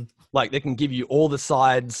 Mhm. like they can give you all the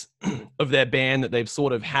sides of their band that they've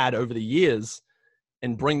sort of had over the years,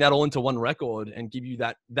 and bring that all into one record and give you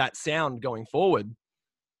that sound going forward.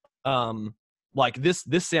 Um, like this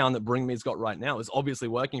sound that Bring Me's got right now is obviously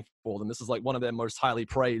working for them. This is like one of their most highly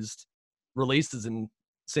praised releases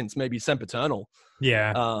since maybe Sempiternal.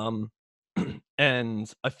 Yeah. Um,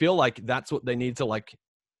 and I feel like that's what they need to like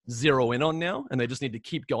zero in on now, and they just need to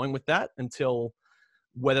keep going with that until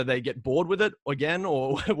whether they get bored with it again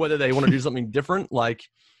or whether they want to do something different. Like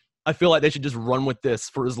I feel like they should just run with this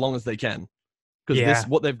for as long as they can, because Yeah.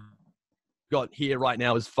 what they've got here right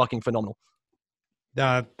now is fucking phenomenal.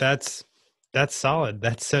 That's solid.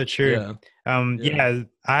 That's so true. Yeah, yeah,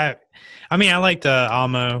 Yeah, I mean, I liked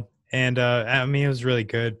Almo, and I mean, it was really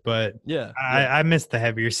good, but yeah, yeah, I missed the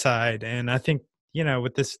heavier side, and I think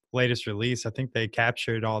with this latest release, I think they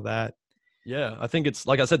captured all that. yeah. I think it's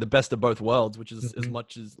like I said, the best of both worlds, which is as Hmm.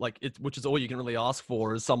 much as like it, which is all you can really ask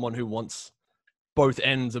for as someone who wants both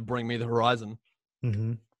ends of Bring Me the Horizon.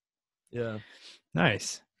 Hmm. Yeah.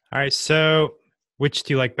 Nice. All right, so which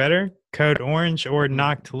do you like better, Code Orange or Hmm.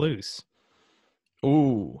 Knocked Loose?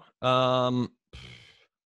 Ooh. I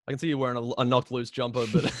can see you wearing a knocked loose jumper,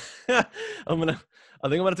 but I think I'm gonna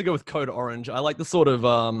have to go with Code Orange. I like the sort of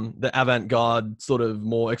the avant-garde, sort of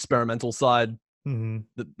more experimental side Hmm.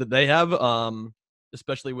 that they have.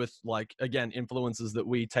 Especially with like again influences that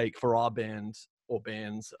we take for our band or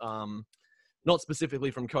bands. Not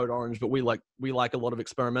specifically from Code Orange, but we like a lot of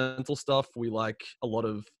experimental stuff. We like a lot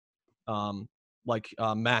of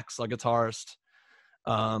Max, our guitarist,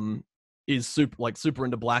 um, is super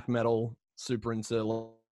into black metal, super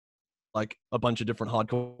into like a bunch of different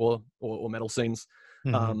hardcore or metal scenes.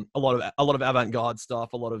 Hmm. A lot of avant-garde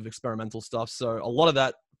stuff, a lot of experimental stuff. So a lot of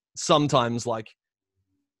that sometimes like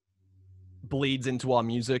bleeds into our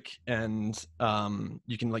music, and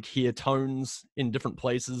you can like hear tones in different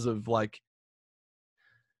places of like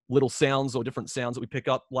little sounds or different sounds that we pick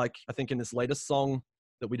up. Like I think in this latest song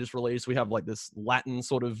that we just released, we have like this Latin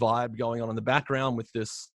sort of vibe going on in the background with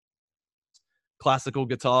this classical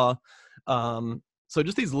guitar. So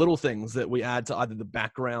just these little things that we add to either the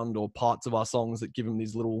background or parts of our songs that give them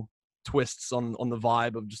these little twists on the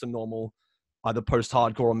vibe of just a normal either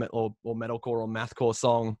post-hardcore or metalcore or mathcore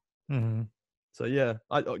song. Hmm. So yeah,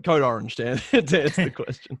 Code Orange to answer the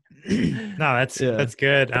question. No, that's Yeah, that's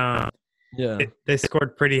good. yeah, They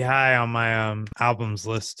scored pretty high on my albums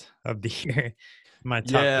list of the year, my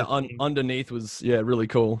top yeah. 15. Underneath was really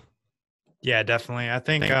cool. Yeah, definitely. I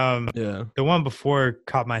think Yeah, the one before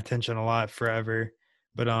caught my attention a lot, Forever.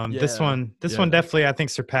 But this yeah, one yeah, definitely I think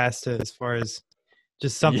surpassed it as far as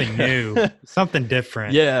just something new, yeah. something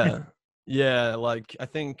different. Yeah, yeah. Like I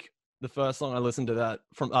think the first song I listened to that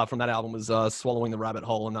from that album was "Swallowing the Rabbit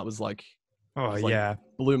Hole," and that was like Oh just like yeah.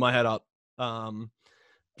 blew my head up.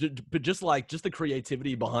 But just the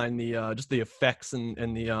creativity behind the just the effects and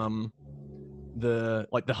the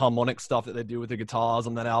like the harmonic stuff that they do with the guitars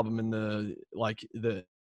on that album, and the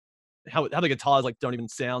how the guitars like don't even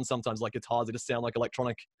sound sometimes like guitars, they just sound like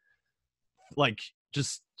electronic, like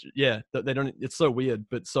just yeah, they don't, it's so weird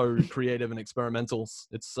but so creative and experimental.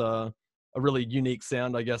 It's a really unique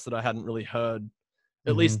sound, I guess, that I hadn't really heard,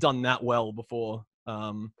 at Mhm. least done that well before.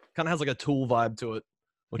 Kind of has like a Tool vibe to it,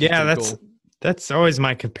 which is Yeah, pretty cool. that's always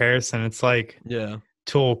my comparison. It's like Yeah.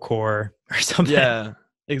 Tool Core or something. Yeah.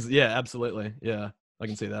 Yeah, absolutely. Yeah, I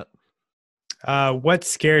can see that. What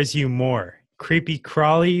scares you more, creepy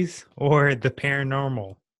crawlies or the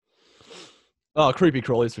paranormal? Oh, creepy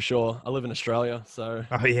crawlies for sure. I live in Australia, so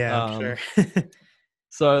Oh yeah, I'm um, sure.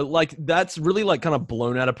 so like that's really like kind of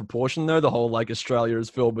blown out of proportion though. The whole like Australia is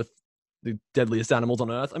filled with the deadliest animals on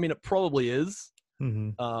earth. I mean, it probably is.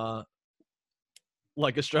 Mhm.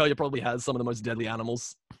 Like Australia probably has some of the most deadly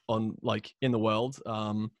animals on like in the world.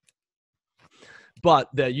 But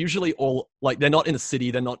they're usually all like they're not in the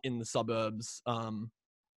city, they're not in the suburbs.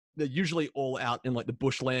 They're usually all out in like the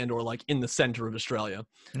bushland or like in the center of Australia.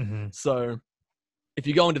 Mhm. So if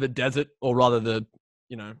you go into the desert, or rather the,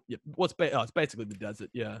 it's basically the desert,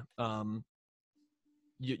 yeah.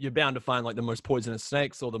 You're bound to find like the most poisonous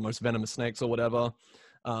snakes or the most venomous snakes or whatever.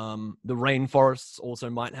 The rainforests also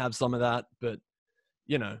might have some of that, but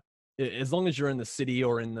you know, as long as you're in the city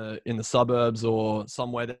or in the suburbs or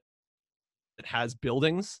somewhere that has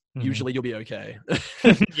buildings, Mhm. usually you'll be okay.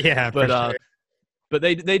 Yeah, but for sure. but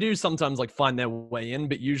they do sometimes like find their way in,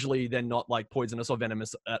 but usually they're not like poisonous or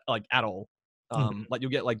venomous at all. Mhm. Like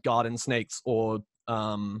you'll get like garden snakes or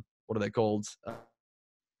what are they called?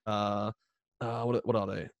 What are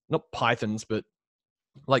they? Not pythons, but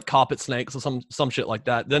like carpet snakes or some shit like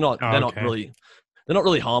that. They're not Oh, okay. they're not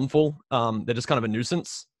really harmful. They're just kind of a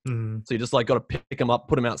nuisance. Mhm. So you just like got to pick them up,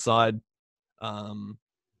 put them outside.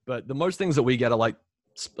 But the most things that we get are like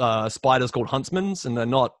spiders called huntsmans, and they're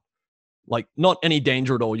not any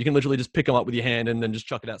danger at all. You can literally just pick them up with your hand and then just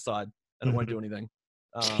chuck it outside, and it won't Mhm. do anything.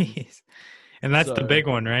 Jeez. And that's the So big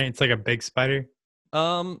one, right? It's like a big spider.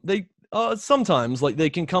 they sometimes like they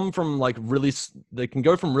can come from like they can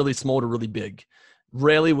go from really small to really big.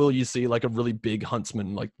 Rarely will you see like a really big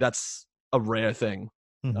huntsman. Like that's a rare thing.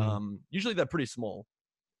 Mhm. Usually they're pretty small,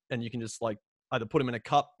 and you can just like either put them in a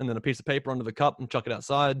cup and then a piece of paper under the cup and chuck it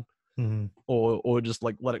outside, Mhm. or just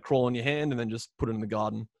like let it crawl in your hand and then just put it in the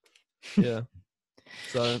garden. Yeah.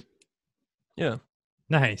 So yeah.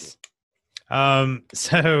 Nice.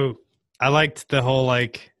 So I liked the whole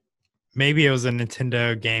like maybe it was a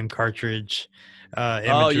Nintendo game cartridge Oh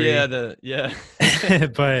yeah, imagery. yeah.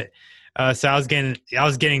 But so I was getting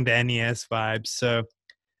the NES vibes. So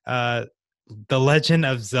uh The Legend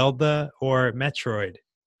of Zelda or Metroid?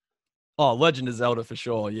 Oh, Legend of Zelda for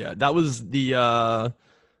sure. Yeah, that was the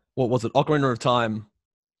what was it? Ocarina of Time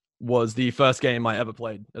was the first game I ever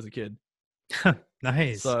played as a kid.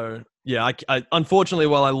 Nice. So yeah, I unfortunately,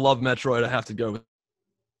 while I love Metroid, I have to go with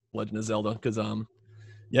Legend of Zelda because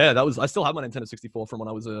yeah, that was I still have my Nintendo 64 from when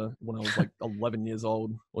I was like 11 years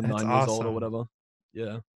old or That's 9 years old or awesome. whatever.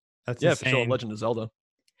 Yeah, That's yeah, for sure, insane. Legend of Zelda.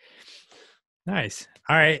 Nice.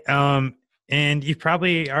 All right. And you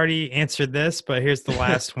probably already answered this, but here's the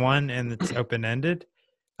last one, and it's open ended.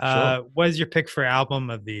 Sure. What is your pick for album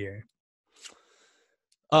of the year?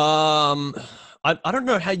 Um, I don't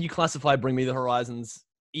know how you classify Bring Me the Horizons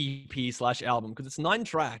EP/album because it's 9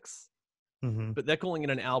 tracks, Mm-hmm. but they're calling it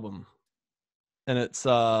an album, and it's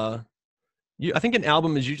I think an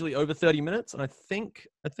album is usually over 30 minutes, and I think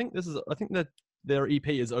that their EP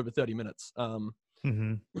is over 30 minutes.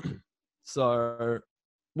 Mm-hmm. So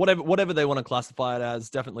whatever they want to classify it as,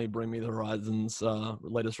 definitely Bring Me the Horizons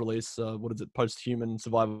latest release. What is it? Post-human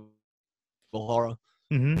survival horror.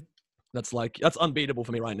 Mm-hmm. That's unbeatable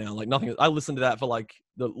for me right now. Like nothing. I listened to that for like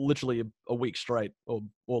literally a week straight or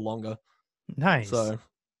longer. Nice. So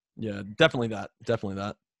yeah, definitely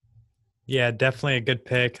that. Yeah, definitely a good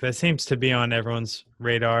pick. That seems to be on everyone's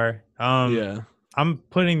radar. Yeah. I'm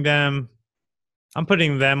putting them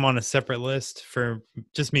on a separate list for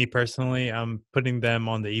just me personally. I'm putting them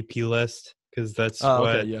on the EP list because that's Oh,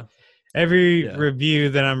 okay. what Yeah. every Yeah. review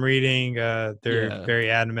that I'm reading, they're Yeah.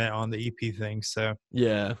 very adamant on the EP thing. So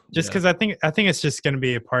Yeah. just because I think it's just going to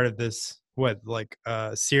be a part of this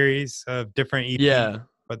series of different EP, Yeah.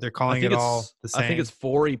 but they're I calling think it all the I think same. it's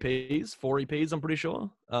 4 EPs. 4 EPs. I'm pretty sure.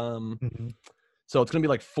 Mhm. So it's gonna be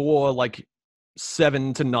like 4 like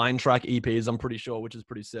 7 to 9 track EPs. I'm pretty sure, which is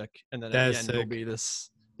pretty sick. And then at That the is end, it'll sick.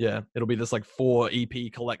 be this like 4 EP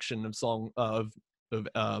collection of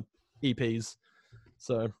EPs.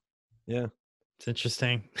 So yeah, It's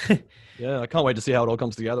interesting. yeah, I can't wait to see how it all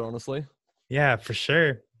comes together. Honestly. Yeah, for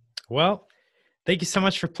sure. Well, thank you so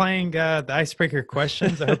much for playing the icebreaker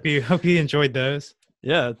questions. I hope you enjoyed those.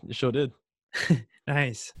 Yeah, you sure did.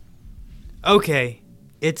 Nice. Okay,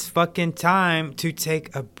 it's fucking time to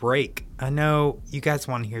take a break. I know you guys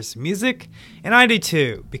want to hear some music, and I do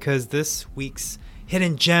too, because this week's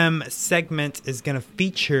Hidden Gem segment is going to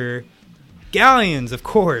feature Galleons, of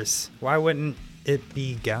course. Why wouldn't it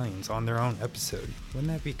be Galleons on their own episode? Wouldn't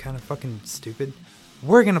that be kind of fucking stupid?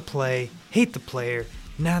 We're going to play Hate the Player,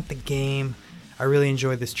 Not the Game. I really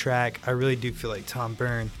enjoy this track. I really do feel like Tom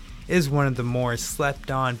Byrne is one of the more slept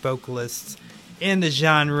on vocalists in the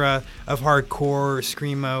genre of hardcore,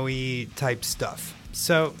 screamo-y type stuff.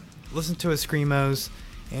 So listen to his screamos,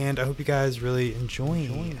 and I hope you guys really enjoy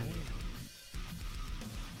it.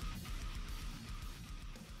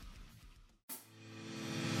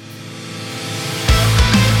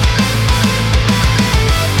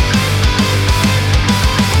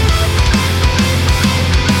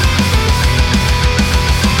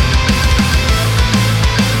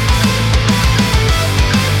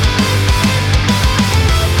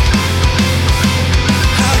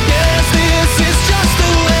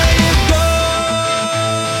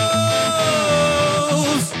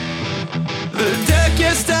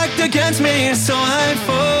 Against me, so I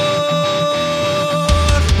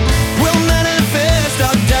fought. We'll manifest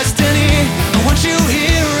our destiny. I want you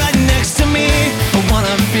here right next to me. I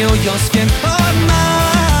wanna feel your skin on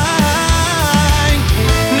mine.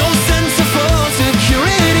 No sense of false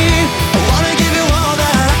security. I wanna give you all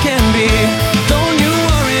that I can be. Don't you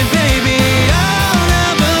worry, baby, I'll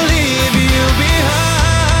never leave you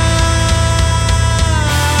behind.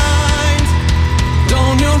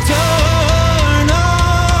 Don't you turn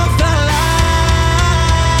off the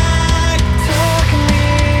light. Talk me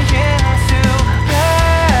into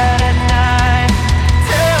bed at night.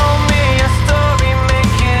 Tell me a story,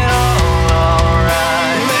 make it all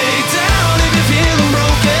alright. Lay down if you're feeling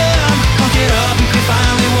broken. I'll get up if you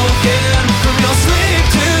finally woken from your sleep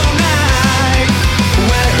tonight,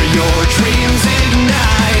 where your dreams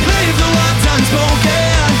ignite. Leave the words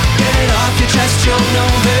unspoken. Get it off your chest, you'll know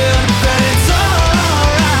then that it's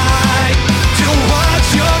alright to watch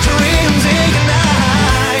your dreams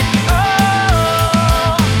ignite.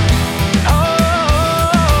 Oh,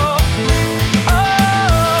 oh, oh,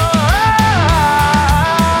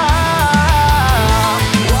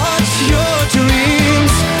 watch your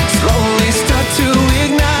dreams slowly start to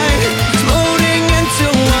ignite, exploding into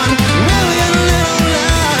 1,000,000 little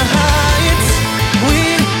lights. We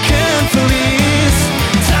can't freeze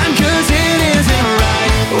time 'cause it isn't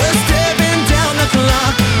right. We're stepping down the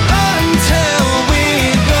clock until we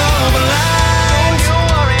go blind. Don't you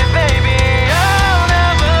worry, baby, I'll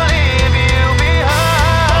never leave you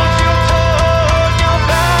behind. Don't you turn your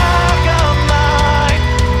back on mine.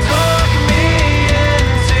 Tuck me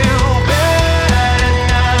into bed at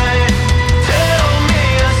night. Tell me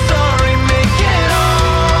a story, make it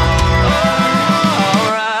all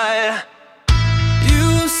alright. You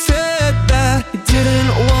said that you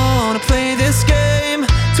didn't want to play this game.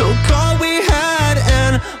 Took all we had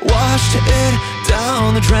and washed it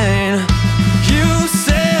down the drain. You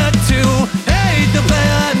said to hate the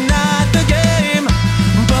player, not the game.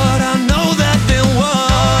 But I know that there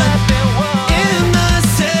was in the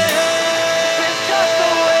same. It's just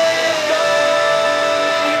the way it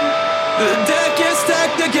goes. The deck is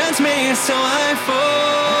stacked against me, so I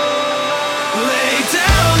fall. Lay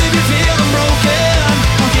down if you're feeling broken.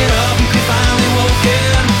 I'll get up if you finally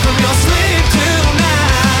woken from your sleep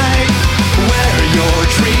tonight, where your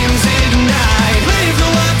dreams ignite. Leave the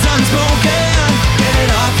words unspoken. Get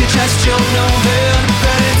it off your chest, you'll know then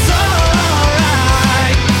that it's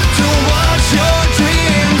alright to watch your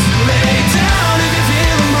dreams. Lay down if you're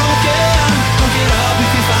feeling broken. I'll get up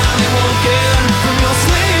if you finally woken from your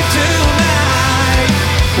sleep tonight,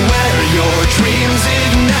 where your dreams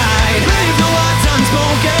ignite. Leave the words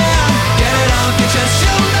unspoken. Get it off your chest,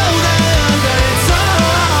 you'll know then that it's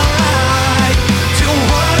alright to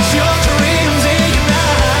watch your dreams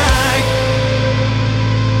ignite.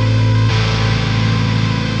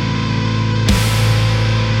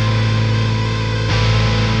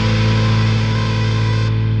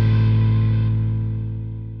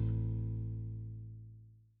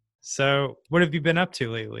 So, what have you been up to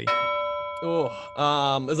lately?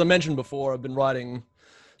 As I mentioned before, I've been writing.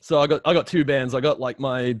 So I got two bands. I got like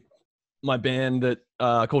my band that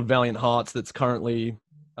called Valiant Hearts that's currently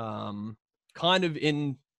kind of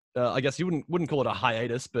in I guess you wouldn't call it a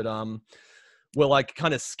hiatus, but we're like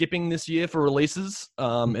kind of skipping this year for releases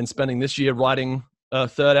and spending this year writing a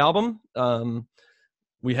third album.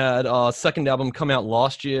 We had our second album come out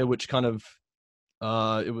last year, which kind of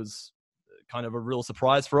it was kind of a real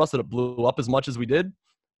surprise for us that it blew up as much as we did,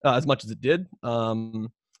 as much as it did. Yeah,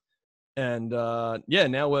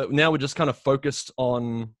 now we're just kind of focused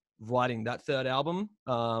on writing that third album.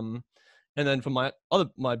 And then for my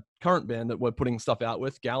current band that we're putting stuff out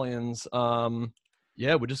with, Galleons,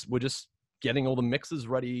 yeah, we're just getting all the mixes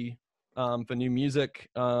ready for new music,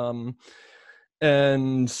 and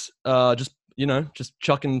just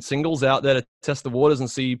chucking singles out there to test the waters and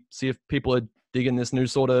see if people are digging this new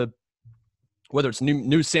sort of, whether it's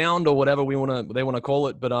new sound or whatever they want to call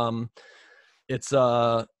it. But it's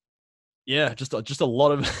just a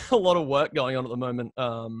lot of a lot of work going on at the moment.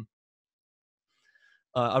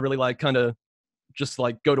 I really like kind of just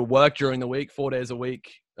like go to work during the week, 4 days a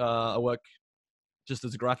week. I work just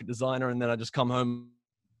as a graphic designer, and then I just come home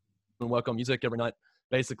and work on music every night,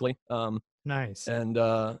 basically. Nice.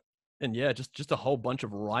 And yeah, just a whole bunch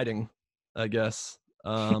of writing, I guess.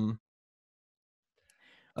 I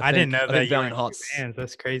didn't know that you were in Valiant two Hearts. bands.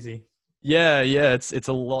 That's crazy. Yeah, it's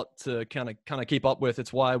a lot to kind of keep up with.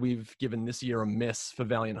 It's why we've given this year a miss for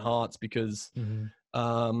Valiant Hearts, because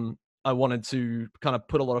I wanted to kind of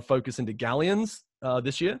put a lot of focus into Galleons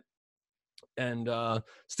this year, and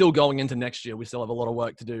still going into next year, we still have a lot of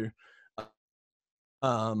work to do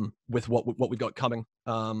with what we got coming.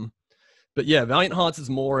 But yeah, Valiant Hearts is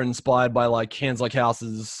more inspired by like Hands Like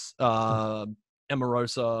Houses,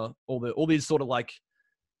 Emarosa, all these sort of like,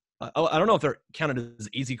 I don't know if they're counted as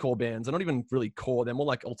easy core bands. They're not even really core. They're more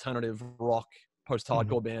like alternative rock,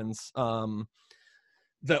 post-hardcore bands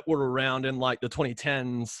that were around in like the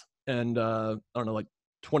 2010s and I don't know,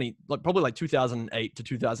 probably like 2008 to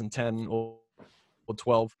 2010 or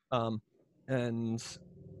 12. And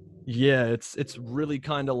yeah, it's really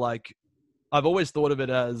kind of like, I've always thought of it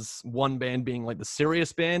as one band being like the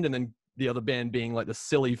serious band and then the other band being like the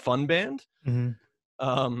silly fun band.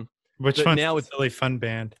 Which but one's now the with silly fun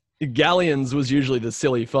band? Galleons was usually the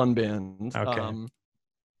silly fun band. Okay.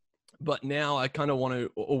 But now I kind of want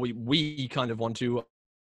to, or we kind of want to,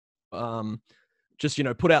 just,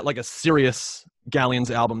 put out like a serious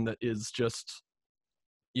Galleons album that is just,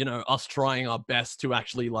 us trying our best to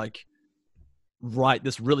actually like write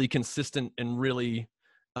this really consistent and really,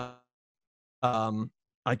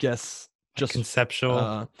 I guess just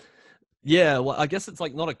conceptual. Yeah, well, I guess it's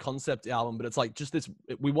like not a concept album, but it's like just this.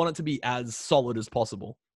 We want it to be as solid as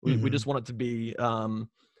possible. We just want it to be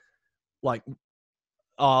like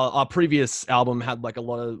our previous album had like a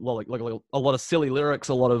lot of silly lyrics,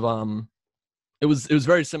 a lot of It was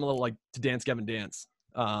very similar like to Dance Gavin Dance.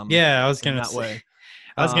 Yeah, I was gonna say.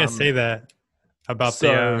 I was gonna say that about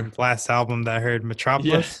the last album that I heard,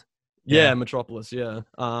 Metropolis. Yeah, Metropolis. Yeah.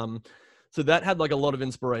 So that had like a lot of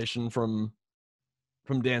inspiration from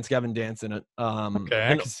Dance Gavin Dance in it. Okay,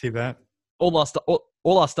 I can see that. All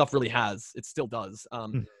our stuff really has. It still does.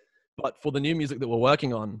 But for the new music that we're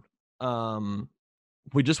working on,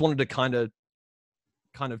 we just wanted to kind of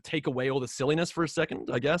take away all the silliness for a second,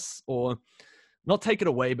 I guess, or not take it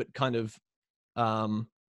away, but kind of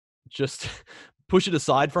just push it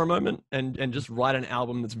aside for a moment and just write an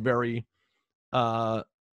album that's very, I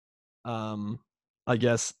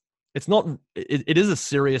guess. It's not. It is a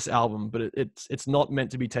serious album, but it's not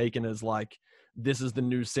meant to be taken as like this is the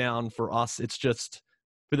new sound for us. It's just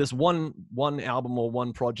for this one album or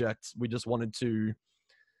one project, we just wanted to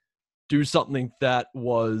do something that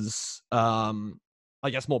was, I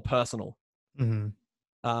guess, more personal.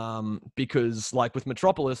 Because like with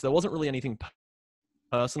Metropolis, there wasn't really anything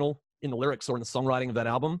personal in the lyrics or in the songwriting of that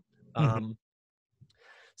album.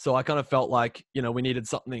 So I kind of felt like we needed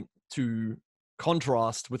something to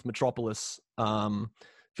contrast with Metropolis for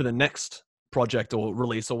the next project or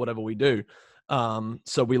release or whatever we do.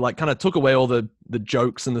 So we like kind of took away all the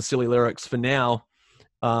jokes and the silly lyrics for now,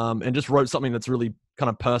 and just wrote something that's really kind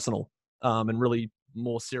of personal and really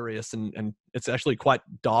more serious, and it's actually quite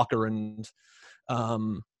darker, and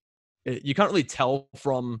you can't really tell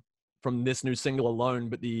from this new single alone,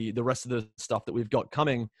 but the rest of the stuff that we've got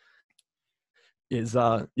coming is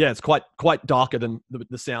it's quite darker than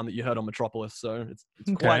the sound that you heard on Metropolis. So it's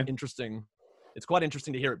quite interesting. It's quite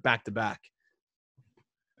interesting to hear it back to back.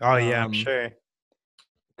 Oh yeah, I'm sure.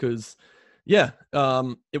 Because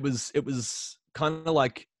it was kind of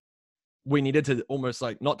like we needed to almost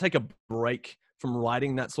like not take a break from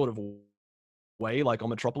writing that sort of way, like on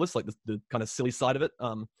Metropolis, like the kind of silly side of it,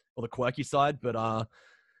 or the quirky side, but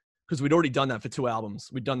because we'd already done that for 2 albums.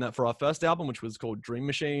 We'd done that for our first album, which was called Dream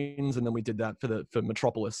Machines, and then we did that for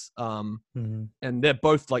Metropolis. And they're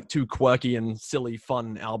both like 2 quirky and silly,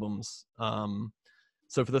 fun albums.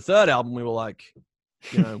 So for the third album, we were like,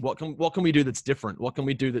 what can we do that's different? What can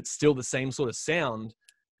we do that's still the same sort of sound,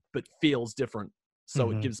 but feels different?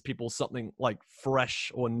 So it gives people something like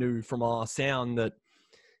fresh or new from our sound that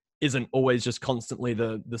isn't always just constantly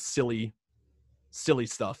the silly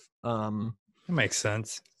stuff. That makes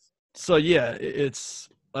sense. So yeah, it's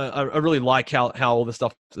I really like how all the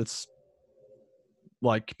stuff that's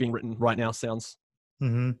like being written right now sounds.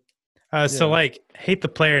 So Yeah. like, hate the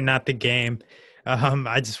player, not the game.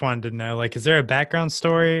 I just wanted to know, like, is there a background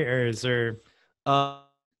story, or is there? Uh,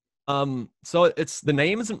 so it's the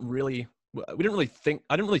name isn't really. We didn't really think.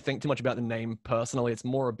 I didn't really think too much about the name personally. It's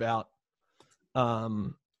more about.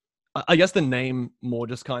 I guess the name more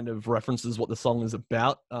just kind of references what the song is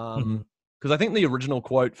about. Mhm. Because I think the original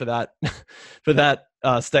quote for that, for that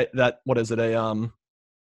state, that what is it?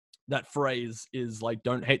 That phrase is like,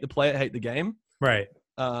 "Don't hate the player, hate the game." Right.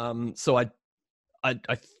 So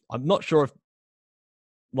I'm not sure if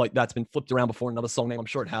like that's been flipped around before in another song name. I'm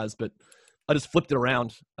sure it has, but I just flipped it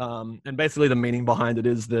around. And basically the meaning behind it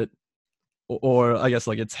is that, or I guess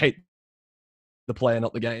like it's hate the player,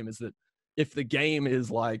 not the game. Is that if the game is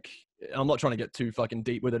like, I'm not trying to get too fucking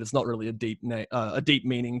deep with it. It's not really a deep name, a deep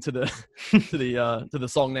meaning to the to the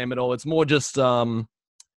song name at all. It's more just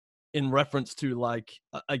in reference to like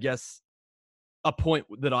I guess a point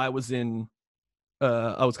that I was in.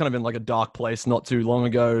 I was kind of in like a dark place not too long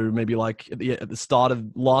ago, maybe like at the start of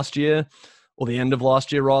last year or the end of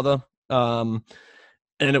last year rather. And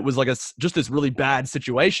it was like just this really bad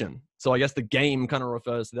situation. So I guess the game kind of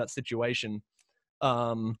refers to that situation.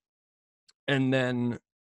 Um, and then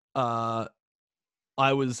uh,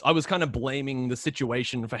 I was kind of blaming the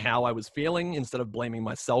situation for how I was feeling instead of blaming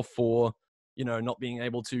myself for not being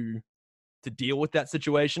able to deal with that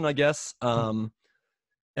situation, I guess.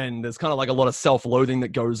 And there's kind of like a lot of self-loathing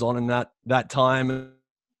that goes on in that time,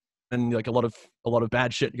 and like a lot of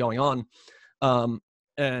bad shit going on.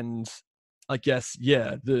 And I guess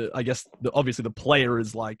obviously the player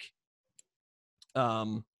is like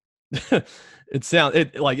I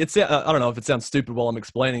don't know if it sounds stupid while I'm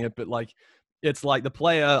explaining it, but like it's like the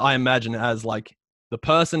player I imagine as like the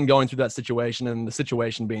person going through that situation and the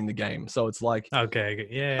situation being the game. So it's like Okay.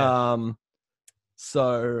 Yeah. um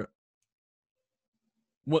so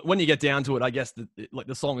when you get down to it, I guess like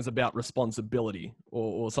the song is about responsibility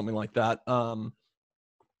or something like that.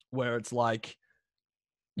 Where it's like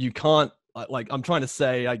you can't like I'm trying to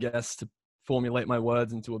say, I guess, to formulate my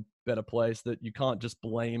words into a better place, that you can't just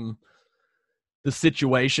blame the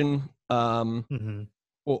situation Hmm.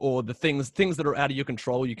 or the things that are out of your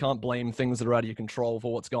control. You can't blame things that are out of your control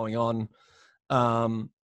for what's going on.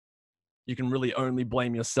 You can really only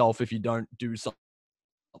blame yourself if you don't do something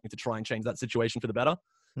to try and change that situation for the better.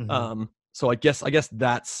 Hmm. So I guess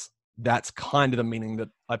that's kind of the meaning that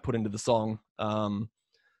I put into the song.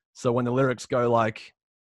 So when the lyrics go like,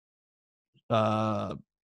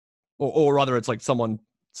 or rather, it's like someone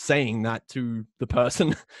saying that to the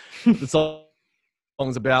person the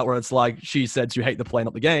song's about, where it's like she said to hate the play,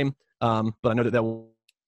 not the game. But I know that they're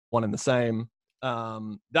one and the same.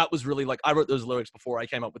 That was really like I wrote those lyrics before I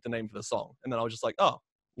came up with the name for the song, and then I was just like, oh,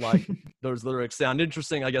 like those lyrics sound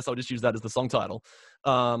interesting. I guess I'll just use that as the song title.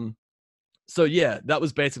 So yeah, that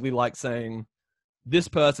was basically like saying this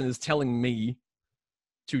person is telling me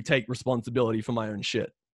to take responsibility for my own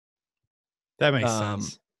shit. That makes Um,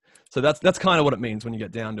 sense. so that's kind of what it means when you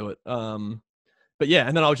get down to it. But yeah,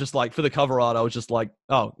 and then I was just like, for the cover art, I was just like,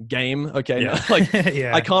 oh, game, okay. No, Yeah. like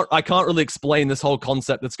Yeah. I can't really explain this whole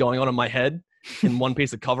concept that's going on in my head in one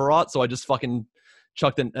piece of cover art, so I just fucking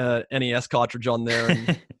chucked an NES cartridge on there,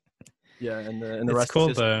 and yeah, and the It's rest is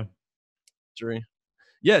cool though. history.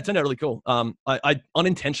 Yeah, it turned out really cool. I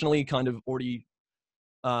unintentionally kind of already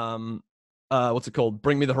what's it called?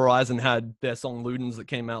 Bring Me the Horizon had their song Ludens that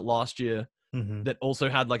came out last year Hmm. that also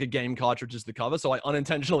had like a game cartridge as the cover, so I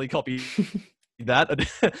unintentionally copied that.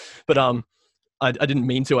 But I didn't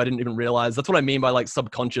mean to. I didn't even realize. That's what I mean by like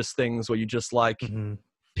subconscious things, where you just like Hmm.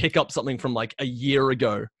 pick up something from like a year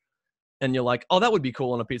ago and you're like, oh, that would be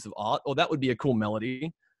cool on a piece of art, or that would be a cool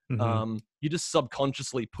melody. Hmm. You just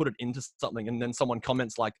subconsciously put it into something, and then someone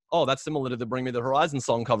comments like, oh, that's similar to the Bring Me the Horizon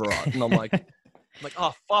song cover art. And I'm like,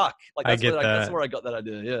 oh, fuck. Like I get that's that. where I got that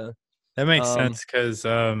idea. Yeah. That makes Um, sense because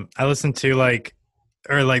I listen to like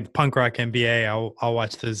or like punk rock NBA. I'll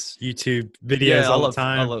watch those YouTube videos yeah, all the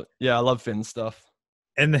time, I love Finn stuff.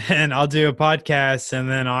 and then I'll do a podcast, and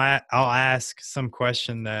then I'll ask some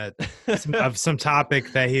question of some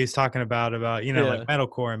topic that he was talking about like Yeah.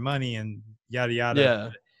 metalcore and money and yada yada. Yeah.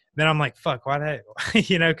 Then I'm like, fuck, why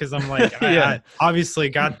did because I'm like, I Yeah. obviously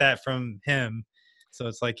got that from him, so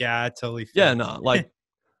it's like, yeah, I totally Yeah. feel No, it. like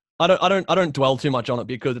I don't dwell too much on it,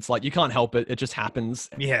 because it's like you can't help it. It just happens.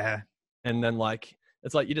 Yeah. And then like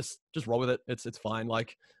it's like you just roll with it. It's fine.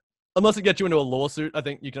 Like unless it gets you into a lawsuit, I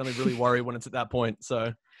think you can only really worry when it's at that point.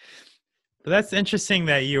 So But that's interesting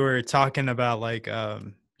that you were talking about like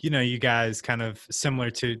you guys kind of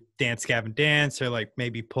similar to Dance Gavin Dance, or like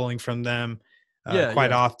maybe pulling from them yeah,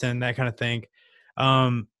 quite yeah. often, that kind of thing.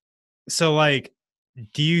 Um so like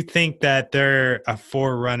Do you think that they're a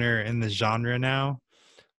forerunner in the genre now?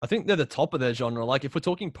 I think they're the top of their genre. Like if we're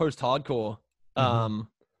talking post-hardcore, Mhm.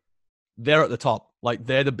 they're at the top. Like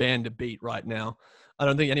they're the band to beat right now. I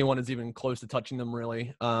don't think anyone is even close to touching them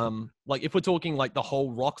really. Like if we're talking like the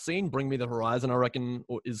whole rock scene, Bring Me the Horizon, I reckon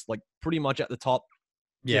is like pretty much at the top,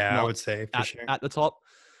 if Yeah, I not would say for sure. at the top.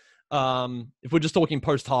 If we're just talking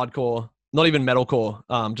post-hardcore, not even metalcore,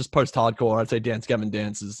 just post-hardcore, I'd say Dance Gavin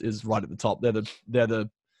Dance is right at the top. They're the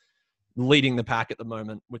leading the pack at the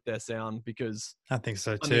moment with their sound because I think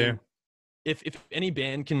so I too. mean, if any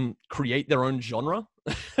band can create their own genre,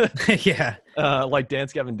 Yeah. like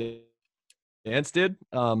Dance Gavin Dance did,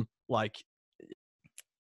 like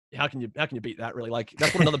how can you beat that really? Like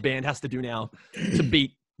that's what another band has to do now to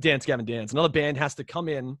beat Dance Gavin Dance. Another band has to come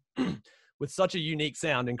in with such a unique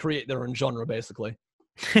sound and create their own genre, basically.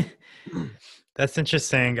 That's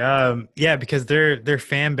interesting. Yeah, because their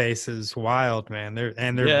fan base is wild, man.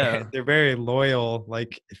 Yeah. They're very loyal.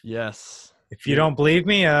 Like Yes. if you Yeah. don't believe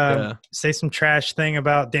me, Yeah. say some trash thing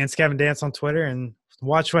about Dance Gavin Dance on Twitter and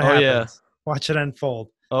watch what Oh yeah. happens. Watch it unfold.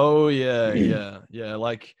 Oh yeah. Yeah. Yeah.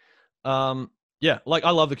 Like, yeah. Like I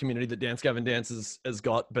love the community that Dance Gavin Dance has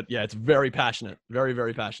got, but yeah, it's very passionate. Very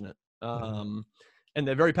very passionate. Mhm. And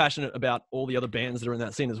they're very passionate about all the other bands that are in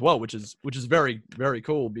that scene as well, which is very very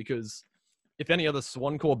cool because if any other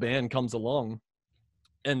Swancore band comes along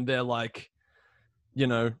and they're like, you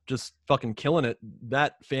know, just fucking killing it,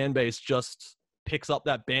 that fan base just picks up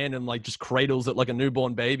that band and like just cradles it like a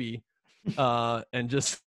newborn baby, and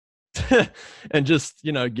just and just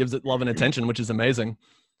you know gives it love and attention, which is amazing.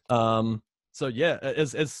 So yeah,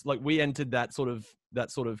 as like we entered that sort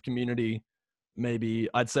of community, maybe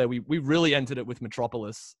I'd say we really entered it with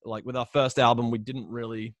Metropolis. Like with our first album, it didn't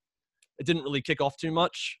really kick off too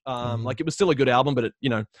much. Mhm. Like it was still a good album, but it, you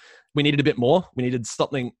know, we needed a bit more. We needed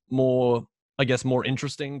something more, I guess, more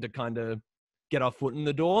interesting to kind of get our foot in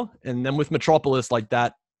the door. And then with Metropolis, like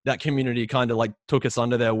that community kind of like took us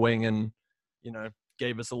under their wing and, you know,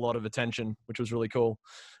 gave us a lot of attention, which was really cool.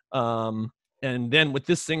 And then with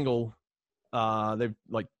this single,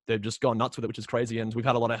 they've just gone nuts with it, which is crazy. And we've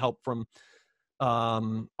had a lot of help from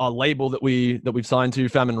our label that we've signed to,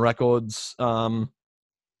 Famine Records.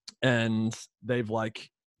 And they've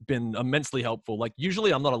like been immensely helpful. Like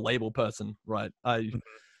usually I'm not a label person, right?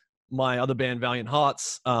 My other band, Valiant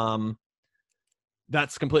Hearts,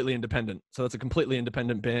 that's completely independent. So that's a completely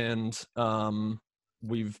independent band.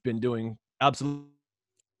 We've been doing absolutely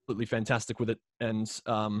fantastic with it. And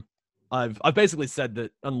I've basically said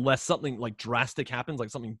that unless something like drastic happens, like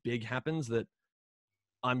something big happens, that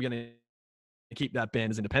I'm gonna keep that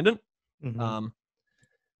band as independent. Mhm. Um,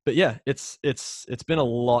 but yeah, it's been a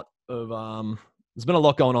lot of there's been a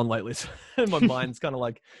lot going on lately. So my mind's kind of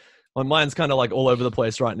like all over the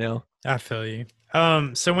place right now. I feel you.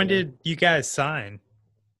 So when Yeah. did you guys sign?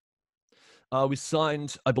 We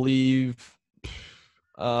signed, I believe.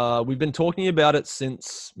 We've been talking about it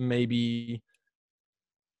since maybe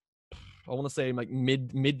I want to say like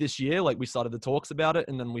mid this year. Like we started the talks about it,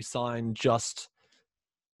 and then we signed just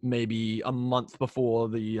maybe a month before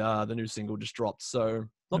the new single just dropped. So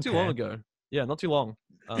not too long Okay. ago. Yeah, not too long.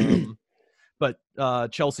 But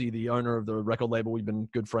Chelsea, the owner of the record label, we've been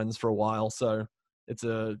good friends for a while, so it's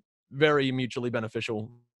a very mutually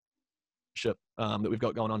beneficial ship that we've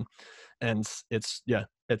got going on, and it's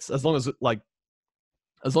as long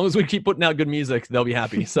as we keep putting out good music, they'll be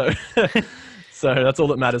happy. So so that's all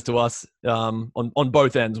that matters to us. On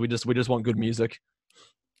both ends, we just want good music.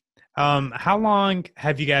 How long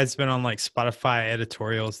have you guys been on like Spotify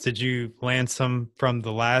editorials? Did you land some from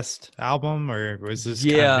the last album or was this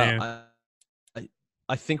kind of Yeah, new?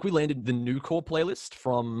 I think we landed the new core playlist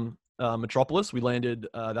from Metropolis. We landed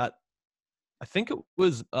that. I think it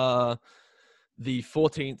was the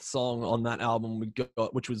 14th song on that album we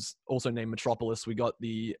got, which was also named Metropolis. We got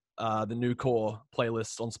the new core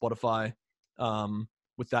playlist on Spotify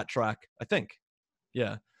with that track, I think.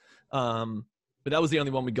 Yeah. But that was the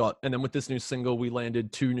only one we got. And then with this new single, we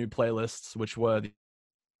landed 2 new playlists, which were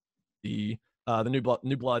the new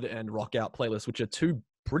blood and rock out playlists, which are 2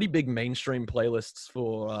 pretty big mainstream playlists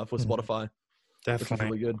for Mhm. Spotify, which was Definitely.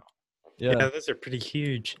 really good. Yeah, Yeah. those are pretty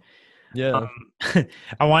huge. Yeah.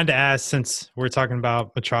 I wanted to ask since we're talking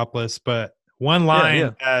about Metropolis, but one Yeah. line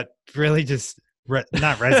Yeah. that really just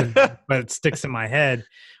not resonated, but it sticks in my head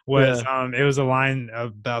was Yeah. it was a line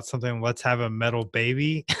about something. Let's have a metal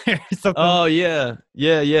baby or something. Oh yeah.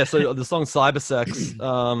 Yeah. Yeah. So the song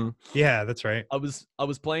Cybersex, Yeah, that's right. I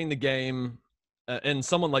was playing the game, and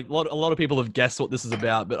someone like a lot of people have guessed what this is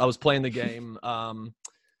about, but I was playing the game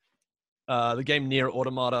Near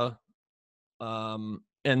Automata,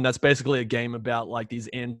 and that's basically a game about like these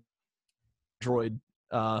android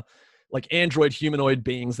humanoid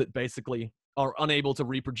beings that basically are unable to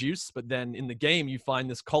reproduce, but then in the game you find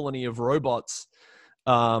this colony of robots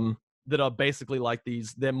that are basically like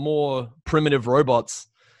they're more primitive robots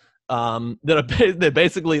that are they're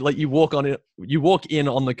basically like you walk in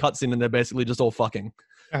on the cutscene and they're basically just all fucking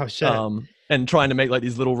Oh shit. and trying to make like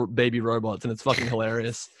these little baby robots, and it's fucking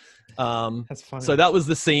hilarious. That's funny. So that was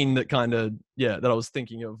the scene that kind of that I was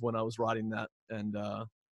thinking of when I was writing that, and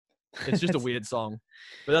it's just a weird song,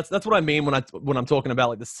 but that's what I mean when I'm talking about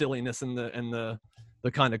like the silliness and the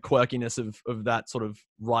kind of quirkiness of that sort of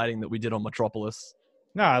writing that we did on Metropolis.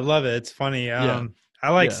 No, I love it. It's funny. I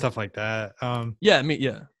like stuff like that.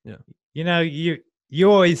 You know, you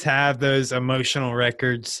always have those emotional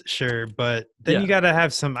records, sure, but then you got to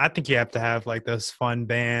have some. I think you have to have like those fun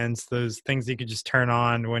bands, those things you could just turn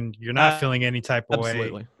on when you're not feeling any type of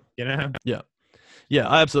way. You know? Yeah,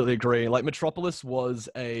 I absolutely agree. Like Metropolis was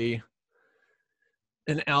an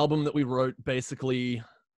album that we wrote basically.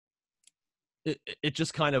 It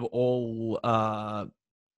just kind of all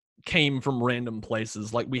came from random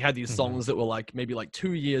places. Like we had these songs that were like maybe like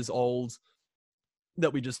 2 years old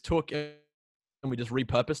that we just took and we just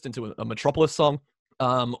repurposed into a Metropolis song,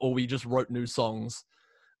 or we just wrote new songs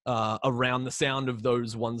around the sound of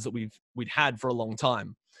those ones that we'd had for a long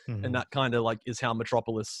time, and that kind of like is how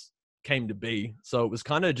Metropolis came to be. So it was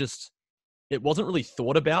kind of just, it wasn't really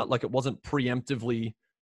thought about, like it wasn't preemptively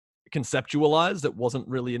conceptualized. It wasn't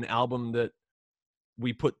really an album that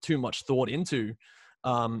we put too much thought into.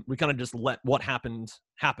 We kind of just let what happened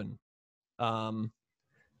happen. And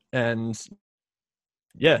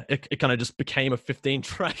yeah, it kind of just became a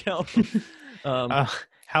 15-track album.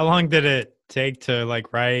 How long did it take to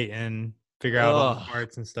like write and figure out all the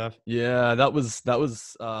parts and stuff? Yeah, that was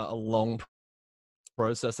a long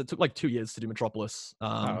process. It took like 2 years to do Metropolis.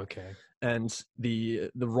 Okay. And the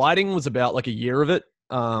writing was about like a year of it.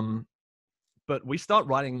 But we start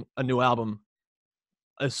writing a new album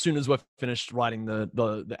as soon as we're finished writing as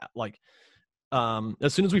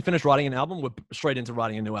soon as we finish writing an album, we're straight into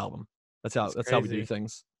writing a new album. That's how we do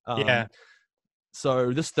things.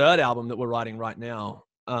 So this third album that we're writing right now,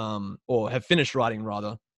 or have finished writing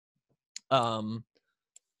rather, the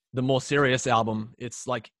more serious album, it's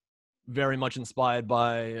like very much inspired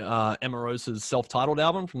by Emarosa's self-titled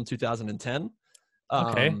album from 2010.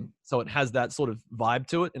 Okay. So it has that sort of vibe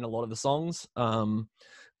to it in a lot of the songs.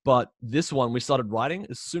 But this one we started writing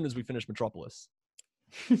as soon as we finished Metropolis.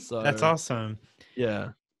 So that's awesome. Yeah.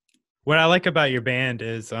 What I like about your band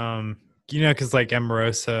is, because like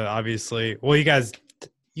Emarosa, obviously, well, you guys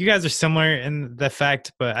are similar in the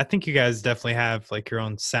fact, but I think you guys definitely have like your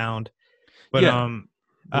own sound. But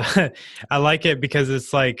I like it because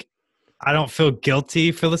it's like I don't feel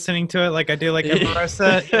guilty for listening to it like I do like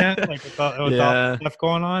Emarosa, like with all the stuff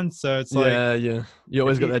going on. So it's like you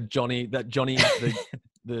always got that Johnny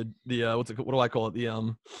the what's it called? What do I call it?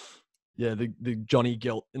 The Johnny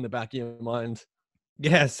guilt in the back of your mind.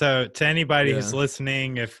 Yeah, so to anybody who's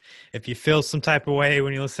listening, if you feel some type of way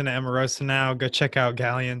when you listen to Emarosa now, go check out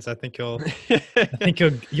Galleons. I think you'll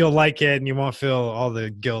like it and you won't feel all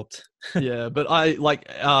the guilt. Yeah, but I like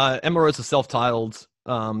Emarosa self-titled.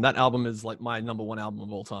 That album is like my number one album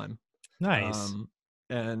of all time. Nice.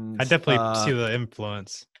 And I definitely see the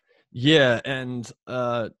influence. Yeah, and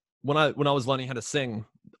when I was learning how to sing,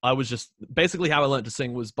 I was just basically how I learned to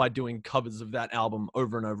sing was by doing covers of that album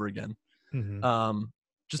over and over again.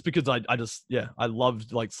 Just because I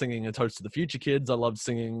loved like singing A Toast to the Future Kids. I loved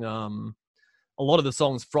singing a lot of the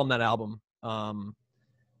songs from that album.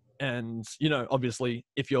 And obviously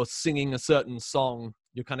if you're singing a certain song,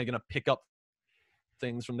 you're kind of going to pick up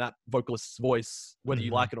things from that vocalist's voice, whether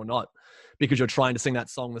you like it or not, because you're trying to sing that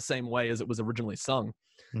song the same way as it was originally sung.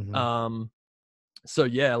 So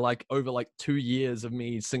yeah, like over like 2 years of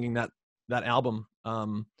me singing that album,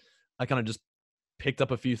 I kind of just picked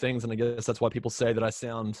up a few things, and I guess that's why people say that I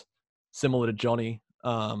sound similar to Johnny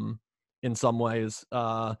in some ways.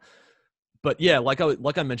 But yeah, like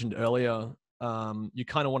I mentioned earlier, you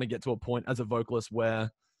kind of want to get to a point as a vocalist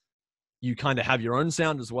where you kind of have your own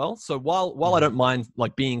sound as well. So while I don't mind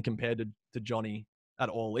like being compared to Johnny at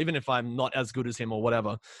all, even if I'm not as good as him or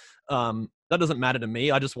whatever, that doesn't matter to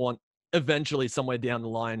me. I just want eventually somewhere down the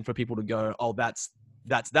line for people to go, oh, that's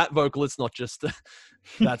that vocalist, not just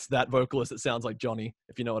that's that vocalist that sounds like Johnny,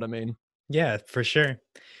 if you know what I mean. Yeah, for sure.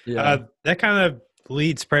 Yeah. That kind of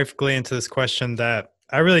leads perfectly into this question that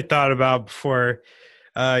I really thought about before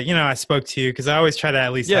I spoke to you, because I always try to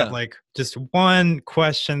at least have like just one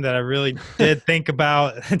question that I really did think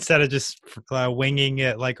about instead of just winging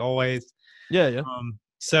it like always. Yeah.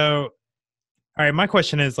 So All right, my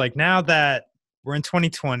question is like now that we're in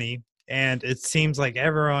 2020 and it seems like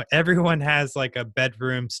everyone has like a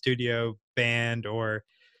bedroom studio band or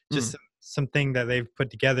just Mm, something that they've put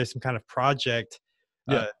together, some kind of project.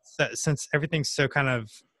 yeah. Since everything's so kind of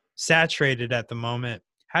saturated at the moment,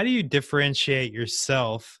 how do you differentiate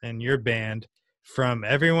yourself and your band from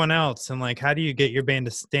everyone else? And like, how do you get your band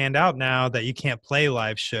to stand out now that you can't play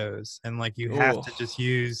live shows and like you have Oh. to just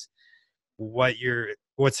use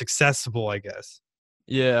what's accessible, I guess.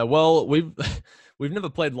 Yeah, well, we've we've never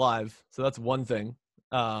played live, so that's one thing.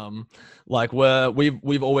 Like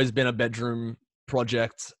we've always been a bedroom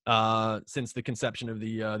project since the conception of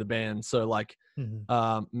the band. So like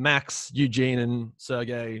Mhm. Max, Eugene, and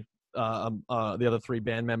Sergey, the other three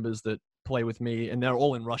band members that play with me, and they're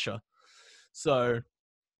all in Russia. So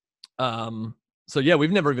um, so yeah,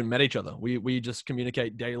 we've never even met each other. We just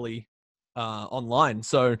communicate daily online.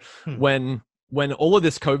 So Hmm. when all of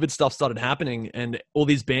this COVID stuff started happening, and all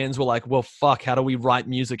these bands were like, "Well, fuck, how do we write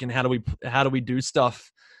music and how do we do stuff?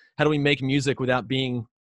 How do we make music without being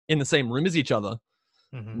in the same room as each other?"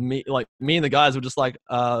 Mhm. Me and the guys were just like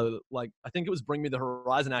I think it was Bring Me the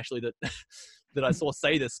Horizon actually that that I saw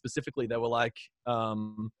say this specifically. They were like,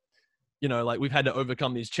 like we've had to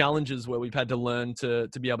overcome these challenges where we've had to learn to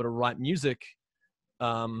be able to write music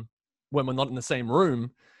um, when we're not in the same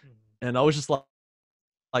room. And I was just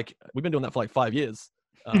like we've been doing that for like 5 years,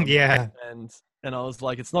 um, Yeah. and and I was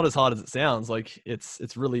like, it's not as hard as it sounds. Like it's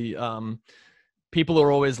really people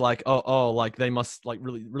are always like, like they must like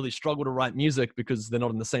really struggle to write music because they're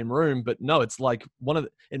not in the same room. But no, it's like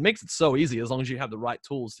it makes it so easy as long as you have the right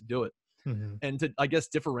tools to do it. Mhm. And to, I guess,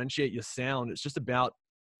 differentiate your sound,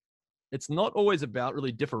 it's not always about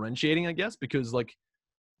really differentiating, I guess, because like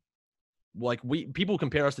we people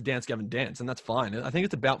compare us to Dance Gavin Dance, and that's fine. I think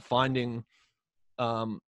it's about finding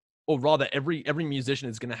um or rather every musician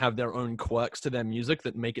is going to have their own quirks to their music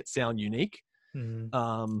that make it sound unique. Mhm.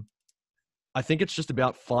 um I think it's just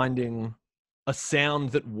about finding a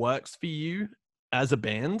sound that works for you as a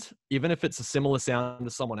band, even if it's a similar sound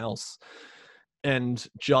to someone else, and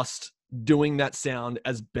just doing that sound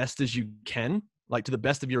as best as you can, like to the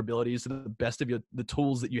best of your abilities, to the best of the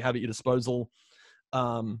tools that you have at your disposal,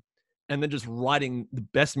 um, and then just writing the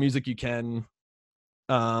best music you can,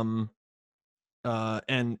 um,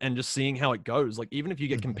 and just seeing how it goes. Like even if you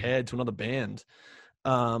get Mhm. compared to another band,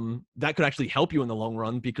 that could actually help you in the long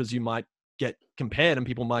run because you might get compared and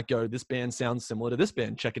people might go, this band sounds similar to this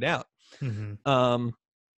band, check it out. Mhm. um,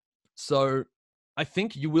 so I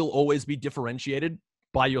think you will always be differentiated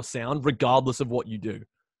by your sound regardless of what you do,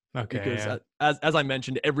 Okay. because Yeah. as I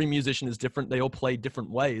mentioned, every musician is different. They all play different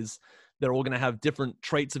ways. They're all going to have different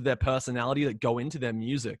traits of their personality that go into their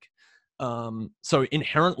music. So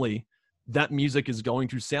inherently that music is going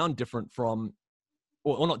to sound different from,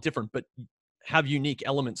 or not different, but have unique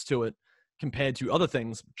elements to it compared to other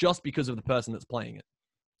things just because of the person that's playing it.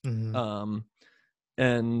 Mhm. Um,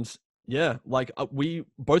 and yeah, like we,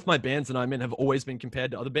 both my bands that I'm in have always been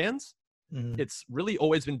compared to other bands. Mhm. It's really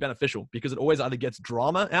always been beneficial because it always either gets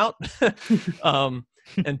drama out, um,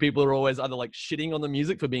 and people are always either like shitting on the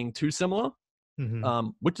music for being too similar,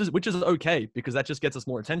 Mhm. which is okay because that just gets us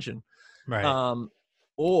more attention, Right. um,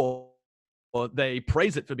 or or they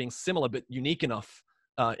praise it for being similar but unique enough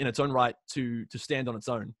in its own right to stand on its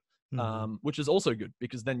own, Mhm. which is also good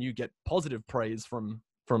because then you get positive praise from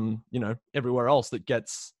everywhere else that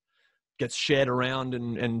gets shared around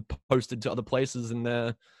and posted to other places, and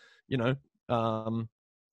they're you know um,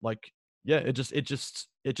 like yeah, it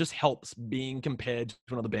just helps being compared to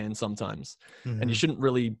another band sometimes, and you Mhm. shouldn't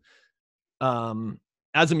really um,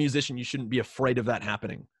 as a musician, you shouldn't be afraid of that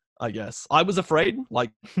happening. I guess I was afraid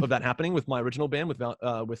like of that happening with my original band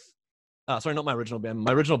sorry, not my original band.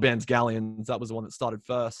 My original band's Galleons. That was the one that started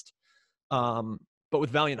first. But with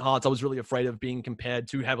Valiant Hearts, I was really afraid of being compared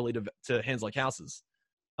too heavily to Hands Like Houses.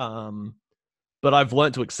 Um, but I've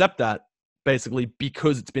learned to accept that basically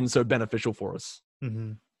because it's been so beneficial for us.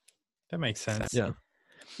 Mhm. That makes sense. Yeah,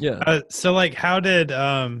 yeah. So like how did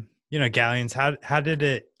Galleons, how did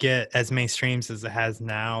it get as many streams as it has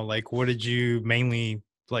now? Like what did you mainly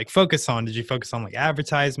like focus on? Did you focus on like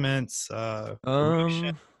advertisements, promotion?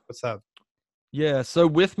 Um, What's up? Yeah, so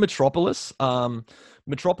with Metropolis,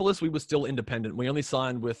 we were still independent. We only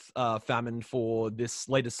signed with Famine for this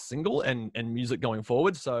latest single and music going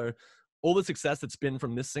forward. So all the success that's been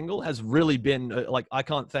from this single has really been like I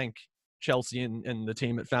can't thank Chelsea and the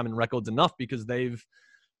team at Famine Records enough because they've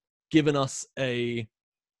given us a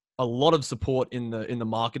lot of support in the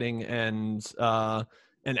marketing and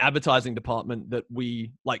advertising department that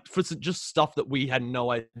we like for just stuff that we had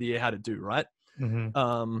no idea how to do, right? Mhm.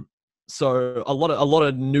 Um, so a lot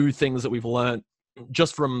of new things that we've learned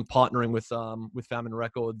just from partnering with Famine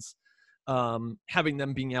Records. Having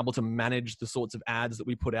them being able to manage the sorts of ads that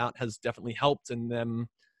we put out has definitely helped, and them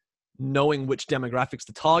knowing which demographics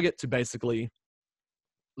to target to basically,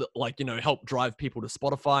 like, you know, help drive people to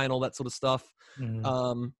Spotify and all that sort of stuff.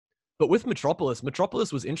 But with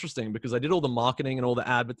Metropolis was interesting because I did all the marketing and all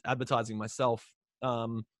the advertising myself.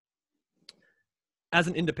 As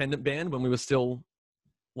an independent band, when we were still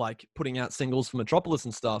like putting out singles for Metropolis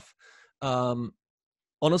and stuff,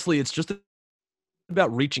 honestly, it's just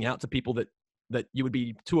about reaching out to people that you would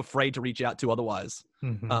be too afraid to reach out to otherwise.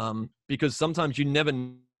 Because sometimes you never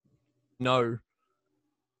know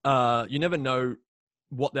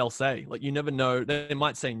what they'll say. Like, you never know. They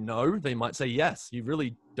might say no, they might say yes. You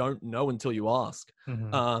really don't know until you ask.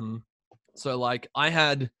 So like, I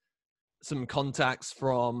had some contacts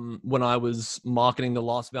from when I was marketing the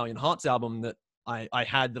last Valiant Hearts album that I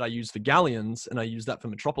used for Galleons, and I used that for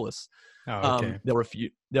Metropolis. There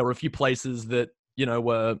were a few places that, you know,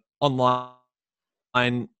 were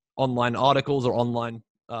online articles or online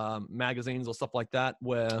magazines or stuff like that,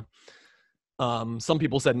 where some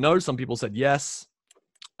people said no, some people said yes.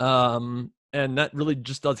 And that really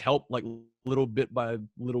just does help, like, little bit by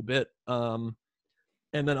little bit. And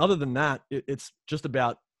then other than that, it's just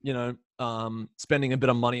about, you know, spending a bit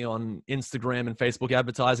of money on Instagram and Facebook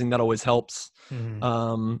advertising. That always helps.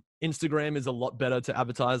 Instagram is a lot better to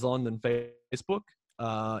advertise on than Facebook.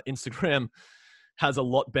 Instagram has a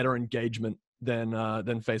lot better engagement than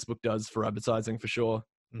Facebook does for advertising, for sure.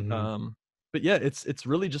 But yeah, it's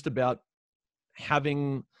really just about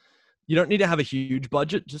having, you don't need to have a huge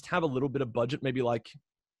budget, just have a little bit of budget, maybe like,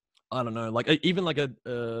 I don't know, like even like a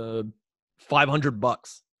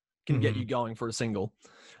 $500 can get you going for a single.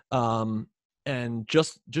 And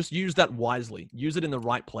just use that wisely, use it in the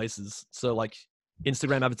right places. So like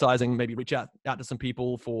Instagram advertising, maybe reach out to some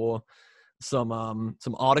people for some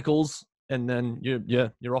articles, and then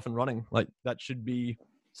you're off and running. Like, that should be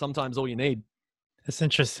sometimes all you need. That's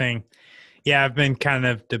interesting. Yeah, I've been kind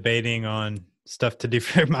of debating on stuff to do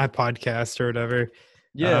for my podcast or whatever.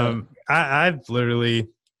 Yeah. I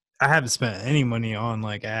haven't spent any money on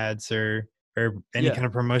like ads or any kind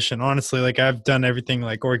of promotion. Honestly, like, I've done everything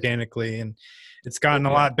like organically, and it's gotten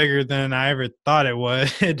a lot bigger than I ever thought it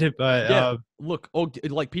would. But look,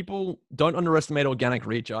 like, people don't underestimate organic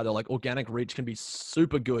reach either. Like, organic reach can be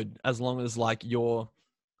super good as long as like you're,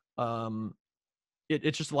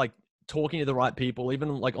 it's just like talking to the right people,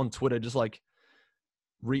 even like on Twitter, just like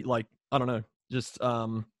I don't know, just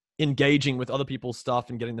engaging with other people's stuff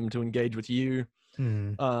and getting them to engage with you.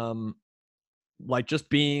 Like, just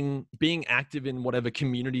being active in whatever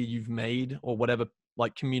community you've made, or whatever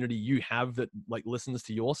like community you have that like listens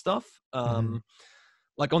to your stuff.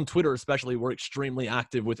 Like on Twitter especially, we're extremely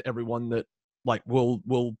active with everyone that like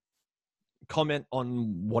will comment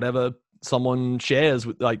on whatever someone shares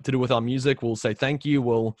with, like, to do with our music. We'll say thank you.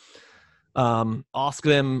 We'll ask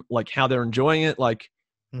them like how they're enjoying it. Like,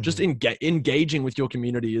 just engaging with your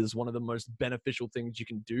community is one of the most beneficial things you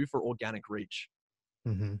can do for organic reach.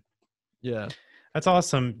 Yeah, that's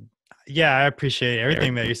awesome. Yeah, I appreciate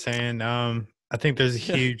everything that you're saying. I think there's a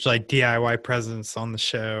huge like DIY presence on the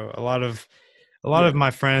show. A lot of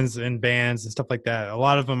my friends in bands and stuff like that, a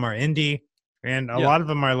lot of them are indie, and a lot of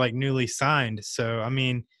them are like newly signed. So I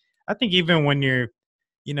mean, I think even when you're,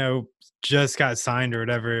 you know, just got signed or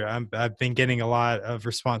whatever, I've been getting a lot of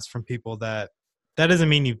response from people that doesn't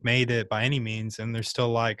mean you've made it by any means, and there's still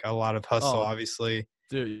like a lot of hustle, obviously.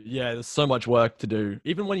 Dude, yeah, there's so much work to do.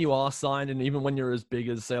 Even when you are signed, and even when you're as big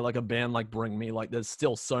as, say, like a band like Bring Me, like, there's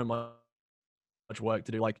still so much work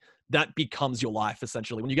to do. Like, that becomes your life,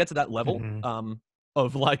 essentially. When you get to that level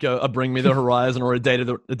of like a Bring Me the Horizon or a Day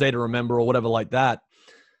to Remember or whatever like that,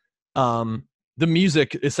 the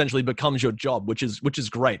music essentially becomes your job, which is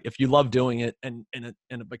great. If you love doing it and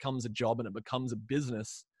it becomes a job and it becomes a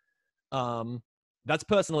business, that's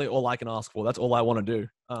personally all I can ask for. That's all I want to do.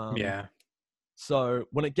 So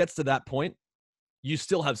when it gets to that point, you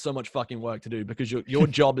still have so much fucking work to do, because your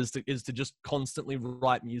job is to just constantly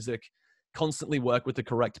write music, constantly work with the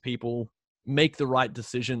correct people, make the right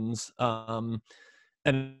decisions. And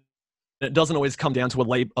it doesn't always come down to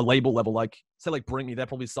a label level. Like, say, like Bring Me, they're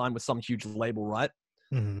probably signed with some huge label, right?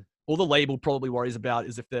 All the label probably worries about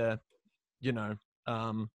is if they're, you know,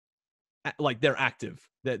 like, they're active.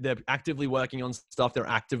 They're actively working on stuff. They're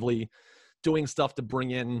actively doing stuff to bring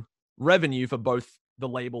in revenue for both the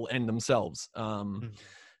label and themselves,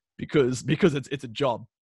 because it's a job.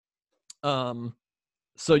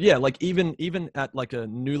 So yeah, like, even at like a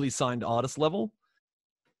newly signed artist level,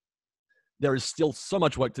 there is still so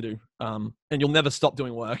much work to do, and you'll never stop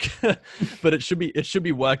doing work. But it should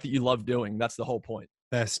be work that you love doing. That's the whole point.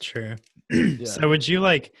 That's true. Yeah. So would you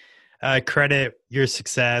like credit your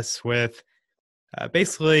success with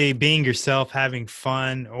basically being yourself, having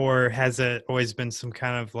fun, or has it always been some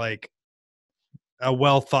kind of like a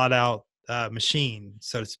well thought out machine,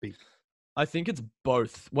 so to speak? I think it's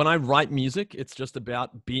both. When I write music, it's just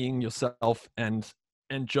about being yourself and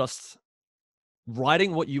just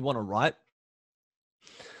writing what you want to write.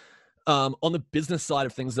 On the business side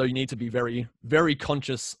of things, though, you need to be very, very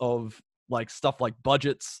conscious of like stuff like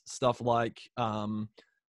budgets, stuff like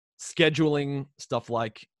scheduling, stuff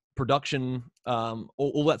like production,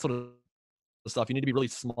 all that sort of stuff. You need to be really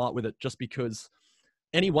smart with it, just because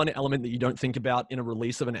any one element that you don't think about in a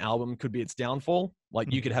release of an album could be its downfall.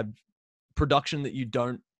 Like you could have production that you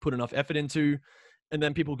don't put enough effort into, and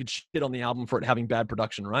then people could shit on the album for it having bad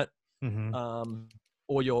production, right? Mm-hmm.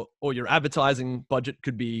 Or your advertising budget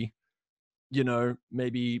could be, you know,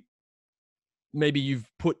 maybe you've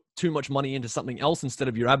put too much money into something else instead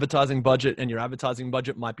of your advertising budget, and your advertising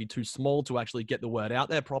budget might be too small to actually get the word out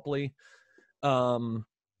there properly.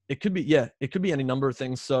 It could be any number of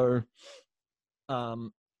things. So I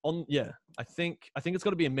think it's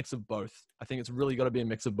got to be a mix of both. I think it's really got to be a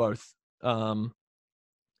mix of both. And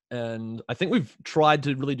I think we've tried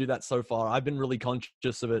to really do that so far. I've been really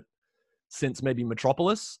conscious of it since maybe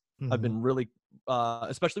Metropolis. Mm-hmm. I've been really,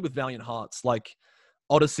 especially with Valiant Hearts, like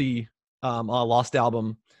Odyssey, our last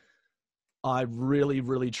album. I really,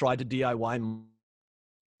 really tried to DIY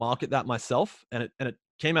market that myself, and it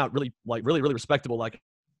came out really respectable. Like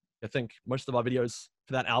I think most of our videos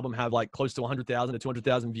for that album have like close to 100,000 to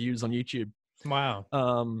 200,000 views on YouTube. Wow.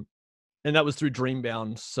 And that was through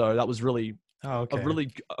Dreambound, so that was really okay.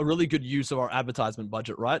 a really good use of our advertisement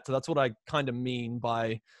budget, right? So that's what I kind of mean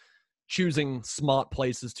by choosing smart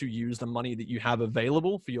places to use the money that you have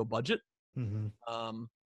available for your budget. Mm-hmm.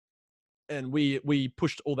 And we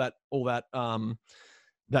pushed all that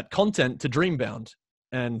content to Dreambound,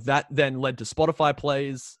 and that then led to Spotify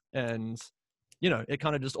plays, and you know, it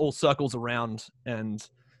kind of just all circles around and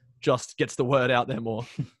just gets the word out there more.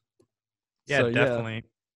 Yeah, so, definitely.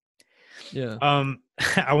 Yeah.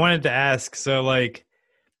 I wanted to ask, so like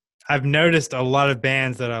I've noticed a lot of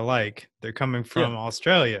bands that I like, they're coming from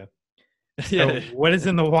Australia. So what is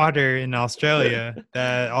in the water in Australia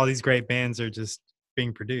that all these great bands are just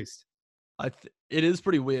being produced? It is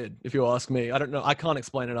pretty weird, if you ask me. I don't know. I can't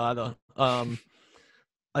explain it either.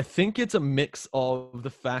 I think it's a mix of the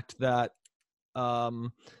fact that I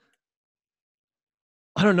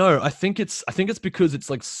don't know. I think it's because it's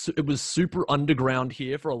like it was super underground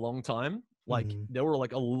here for a long time. Like there were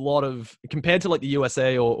like a lot of, compared to like the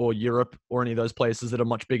USA or Europe or any of those places that are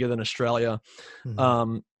much bigger than Australia.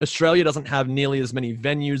 Australia doesn't have nearly as many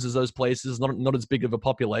venues as those places. Not as big of a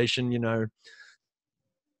population, you know.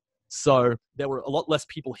 So there were a lot less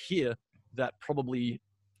people here that probably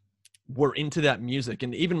were into that music.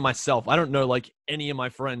 And even myself, I don't know like any of my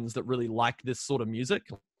friends that really like this sort of music,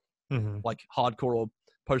 like hardcore or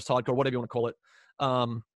post-hardcore, whatever you want to call it.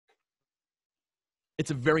 It's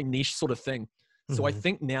a very niche sort of thing. So I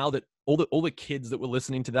think now that all the kids that were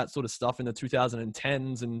listening to that sort of stuff in the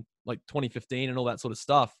 2010s and like 2015 and all that sort of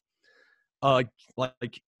stuff, like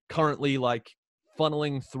currently like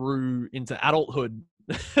funneling through into adulthood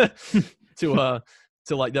to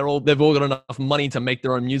like they've all got enough money to make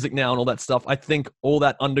their own music now and all that stuff. I think all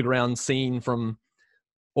that underground scene from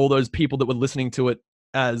all those people that were listening to it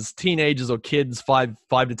as teenagers or kids 5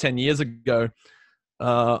 to 10 years ago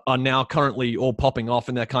are now currently all popping off,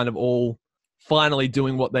 and they're kind of all finally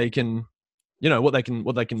doing what they can, you know, what they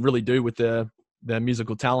can really do with their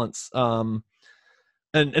musical talents. And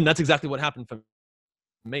that's exactly what happened for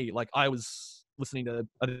me. Like I was listening to,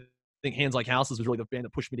 I think Hands Like Houses was really the band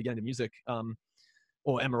that pushed me to get into music,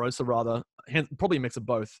 or Emarosa rather, probably a mix of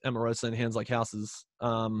both Emarosa and Hands Like Houses.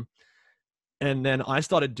 And then I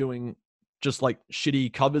started doing just like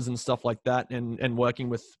shitty covers and stuff like that, and working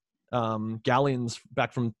with Galleons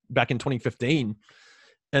back in 2015.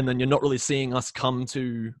 And then you're not really seeing us come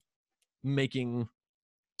to making,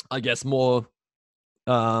 I guess, more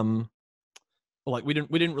like we didn't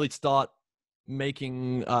really start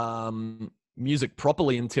making music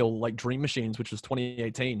properly until like Dream Machines, which was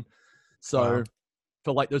 2018. So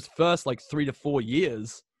for like those first like 3 to 4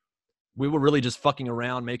 years, we were really just fucking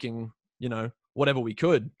around making, you know, whatever we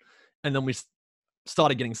could. And then we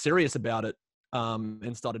started getting serious about it,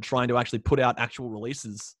 and started trying to actually put out actual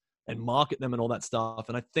releases and market them and all that stuff.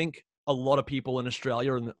 And I think a lot of people in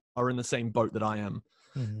Australia are in the same boat that I am.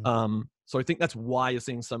 So I think that's why you're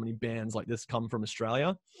seeing so many bands like this come from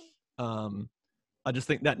Australia. I just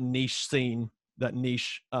think that niche scene, that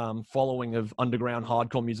niche following of underground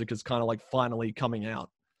hardcore music is kind of like finally coming out.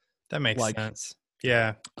 That makes Like, sense.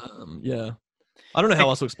 Yeah. Yeah. I don't know how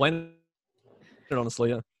else to explain it, honestly.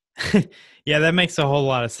 Yeah. Yeah, that makes a whole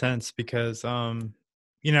lot of sense because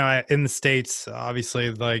you know, in the States,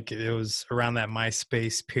 obviously, like it was around that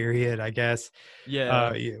MySpace period, I guess.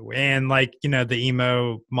 Yeah. And like, you know, the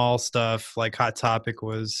emo mall stuff, like Hot Topic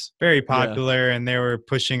was very popular and they were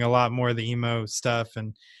pushing a lot more of the emo stuff,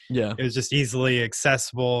 and Yeah. it was just easily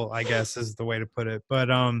accessible, I guess is the way to put it. But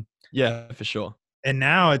yeah, for sure. and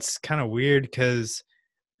now it's kind of weird because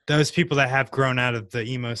those people that have grown out of the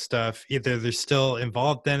emo stuff, either they're still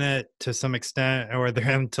involved in it to some extent, or they're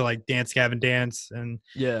into like Dance Gavin Dance and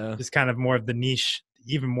Yeah. just kind of more of the niche,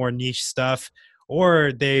 even more niche stuff,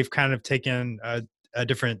 or they've kind of taken a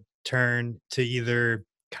different turn to either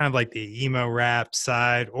kind of like the emo rap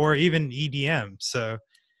side or even EDM. So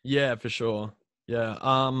Yeah, for sure. Yeah.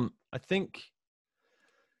 I think,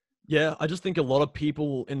 yeah, I just think a lot of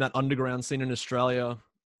people in that underground scene in Australia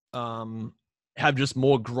have just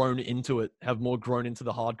more grown into it, have more grown into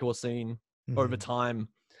the hardcore scene over time.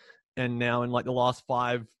 And now in like the last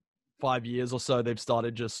five years or so, they've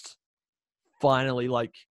started just finally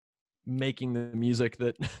like making the music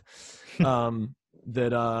that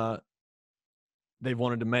that they've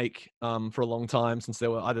wanted to make for a long time, since they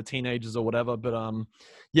were either teenagers or whatever. But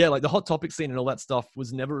yeah, like the Hot Topic scene and all that stuff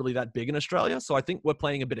was never really that big in Australia, so I think we're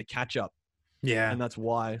playing a bit of catch up, yeah, and that's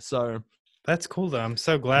why. So that's cool though. I'm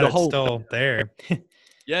so glad the it's whole- still there.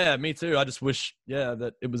 yeah, me too. I just wish, yeah,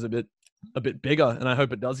 that it was a bit bigger, and I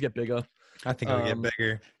hope it does get bigger, I think it'll get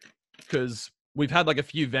bigger. because we've had like a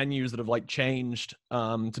few venues that have like changed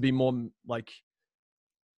to be more like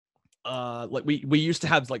we used to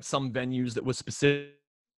have like some venues that were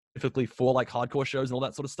specifically for like hardcore shows and all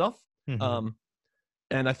that sort of stuff. Mhm.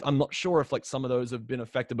 And I'm not sure if like some of those have been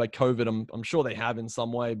affected by COVID. I'm sure they have in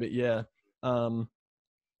some way, but yeah,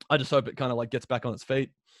 I just hope it kind of like gets back on its feet.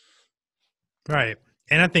 Right.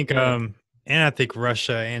 And I think Yeah.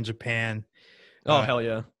 Russia and Japan Oh hell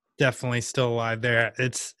yeah. definitely still alive there.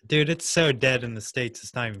 It's so dead in the States,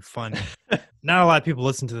 it's not even funny. Not a lot of people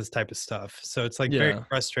listen to this type of stuff. So it's like very Yeah.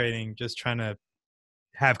 frustrating just trying to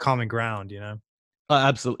have common ground, you know?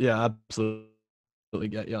 Absolutely, yeah, absolutely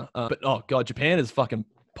get yeah. But oh god, Japan is fucking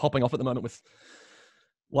popping off at the moment with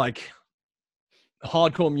like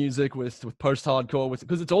hardcore music, with post-hardcore, with,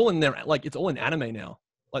 because it's all in there, like it's all in anime now.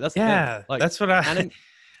 Like that's the thing. Yeah, Like that's what I anime,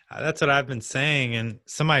 that's what I've been saying. And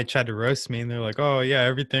somebody tried to roast me and they're like, "Oh yeah,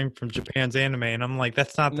 everything from Japan's anime." And I'm like,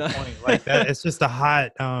 that's not the No. point. Like that it's just a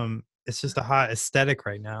hot aesthetic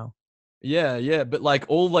right now. yeah, but like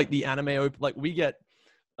all like the anime like we get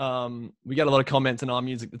a lot of comments in our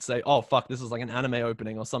music that say, "Oh fuck, this is like an anime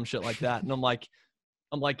opening" or some shit like that. And I'm like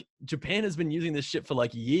Japan has been using this shit for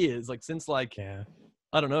like years, like since like Yeah.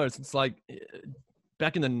 I don't know, since like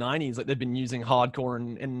back in the 90s, like they've been using hardcore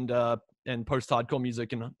and post-hardcore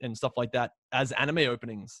music and stuff like that as anime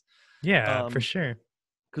openings. Yeah, for sure.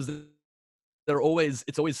 Because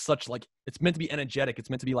it's always such like, it's meant to be energetic. It's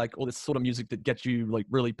meant to be like all this sort of music that gets you like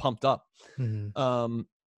really pumped up. Mhm.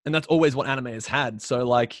 And that's always what anime has had. So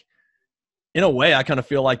like, in a way, I kind of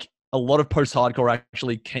feel like a lot of post-hardcore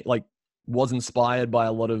actually was inspired by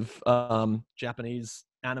a lot of Japanese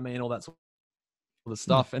anime and all that sort of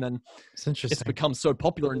stuff. And then It's interesting. it's become so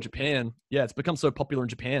popular in Japan. Yeah, it's become so popular in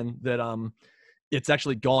Japan that it's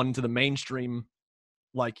actually gone into the mainstream,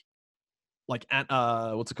 what's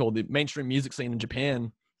it called, the mainstream music scene in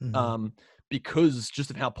Japan, Mhm. because just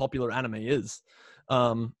of how popular anime is.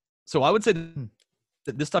 So I would say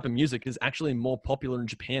that this type of music is actually more popular in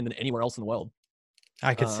Japan than anywhere else in the world.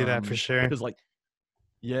 I could see that for sure. Because like,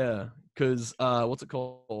 yeah, because what's it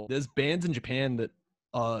called? There's bands in Japan that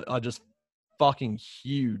are just fucking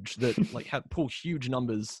huge, that like pull huge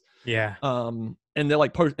numbers. Yeah. And they're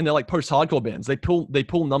like post-hardcore bands. They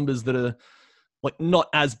pull numbers that are like not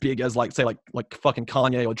as big as like say like fucking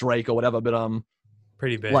Kanye or Drake or whatever, but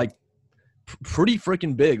Pretty big. like pretty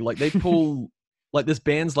freaking big. Like they pull like this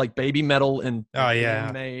band's like Baby Metal and Oh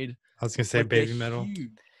yeah. Made. I was gonna say Like, Baby Metal.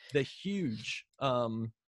 They're huge.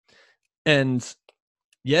 And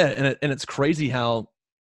yeah, and it's crazy how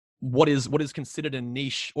what is considered a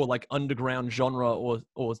niche or like underground genre or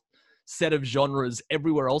set of genres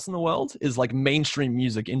everywhere else in the world is like mainstream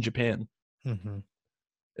music in Japan. Mm-hmm.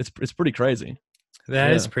 It's pretty crazy.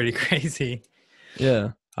 That is pretty crazy.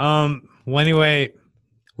 Yeah. Well, anyway,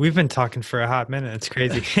 we've been talking for a hot minute. It's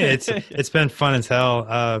crazy. It's been fun as hell.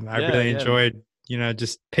 I really enjoyed,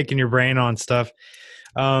 just picking your brain on stuff.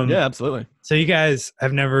 Yeah, absolutely. So you guys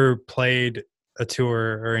have never played a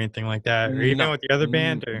tour or anything like that, or even with your other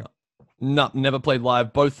band, or? No, never played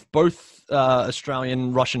live. Both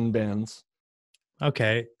Australian Russian bands.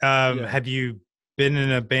 Okay. Yeah. Have you been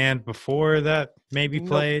in a band before that maybe Nope.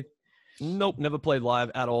 played? Nope, never played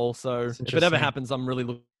live at all. So That's if it ever interesting. happens, I'm really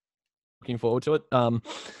looking forward to it.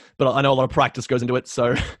 But I know a lot of practice goes into it, so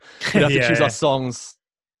we'd have to choose Yeah. our songs.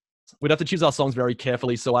 We'd have to choose our songs very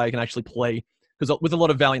carefully so I can actually play. Because with a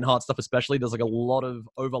lot of Valiant Heart stuff, especially, there's like a lot of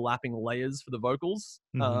overlapping layers for the vocals.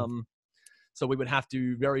 Mhm. So we would have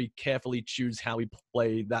to very carefully choose how we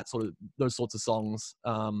play those sorts of songs.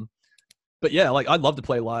 But yeah, like I'd love to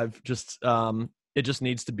play live. Just it just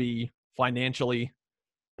needs to be financially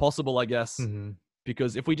possible, I guess. Mhm.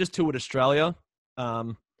 Because if we just toured Australia,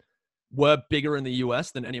 we're bigger in the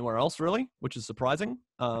US than anywhere else, really, which is surprising.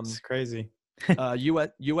 It's crazy.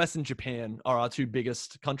 US and Japan are our two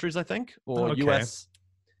biggest countries, I think. Or Okay. US,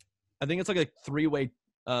 I think it's like a three-way.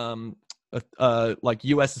 Like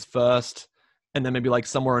US is first, and then maybe like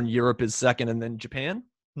somewhere in Europe is second, and then Japan.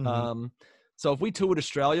 Mhm. So if we toured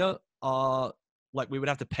Australia, like we would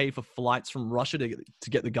have to pay for flights from Russia to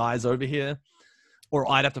get the guys over here, or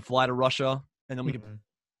I'd have to fly to Russia, and then we could Mhm.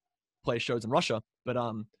 play shows in Russia. But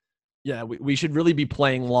yeah, we should really be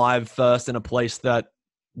playing live first in a place that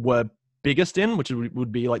we're biggest in, which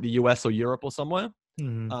would be like the US or Europe or somewhere.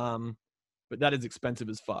 Mhm. But that is expensive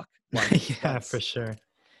as fuck. Like, Yeah, for sure.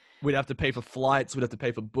 we'd have to pay for flights, we'd have to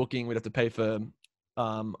pay for booking, we'd have to pay for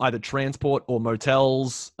either transport or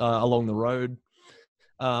motels along the road.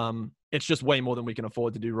 It's just way more than we can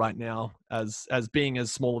afford to do right now, as being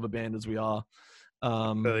as small of a band as we are.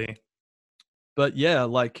 Really. But yeah,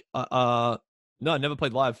 like no, I never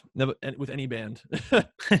played live, never with any band.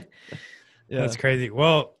 Yeah. That's crazy.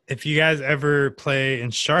 Well, if you guys ever play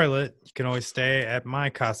in Charlotte, you can always stay at my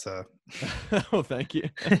casa. Oh, thank you.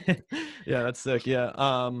 Yeah, that's sick. Yeah.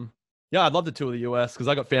 Yeah, I'd love to tour the US because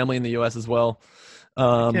I got family in the US as well.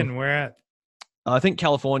 Kidding, where at? I think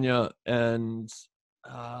California and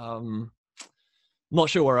not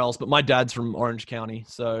sure where else, but my dad's from Orange County,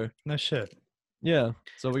 so No shit. yeah.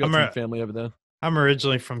 So we got I'm some a- family over there. I'm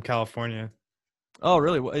originally from California. Oh,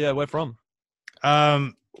 really? Yeah, where from?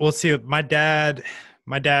 We'll see. My dad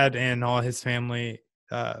and all his family,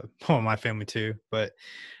 well, my family too, but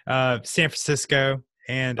San Francisco.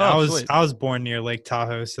 And Oh, sweet. I was born near Lake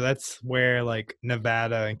Tahoe, so that's where like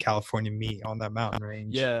Nevada and California meet on that mountain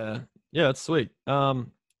range. Yeah, yeah, that's sweet.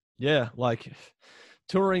 Yeah, like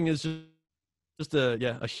touring is just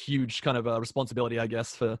a huge kind of responsibility, I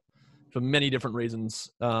guess, for many different reasons.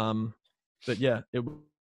 But yeah, it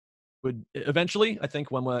would eventually, I think,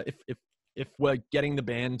 when if we're getting the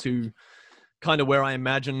band to kind of where I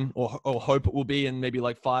imagine or hope it will be in maybe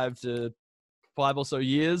like 5 or so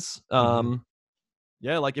years.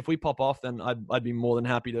 Yeah, like if we pop off, then I'd be more than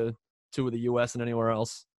happy to tour the US and anywhere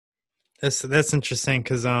else. That's interesting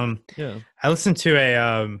because Yeah. I listened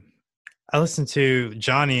to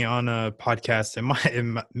Johnny on a podcast.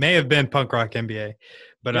 It may have been Punk Rock NBA,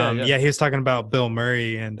 but Yeah. he was talking about Bill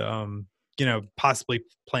Murray and possibly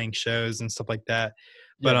playing shows and stuff like that.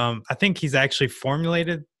 But Yeah. I think he's actually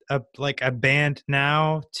formulated a band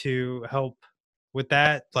now to help with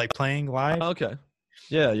that, like playing live. Okay.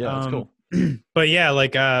 Yeah, that's cool. But yeah,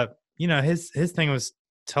 like his thing was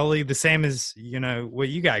totally the same as what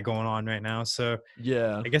you got going on right now. So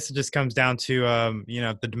Yeah. I guess it just comes down to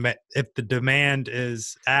if the demand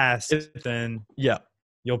is asked, then Yeah.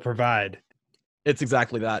 you'll provide. It's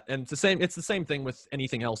exactly that. And it's the same thing with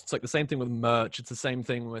anything else. It's like the same thing with merch. It's the same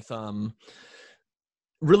thing with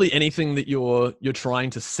really anything that you're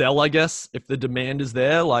trying to sell, I guess. If the demand is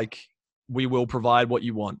there, like we will provide what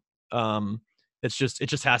you want. It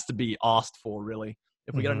just has to be asked for, really.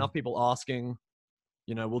 If we get enough people asking,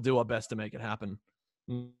 we'll do our best to make it happen.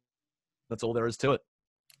 That's all there is to it.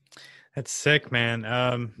 That's sick, man.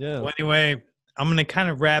 Yeah. Well, anyway, I'm gonna kind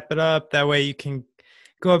of wrap it up. That way you can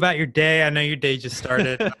go about your day. I know your day just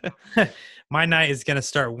started. My night is gonna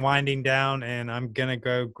start winding down, and I'm gonna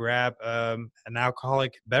go grab an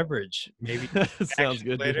alcoholic beverage. Maybe Sounds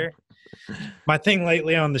good later. My thing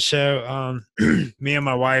lately on the show, me and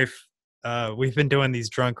my wife, we've been doing these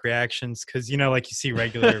drunk reactions because like you see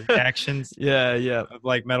regular reactions. Yeah. Of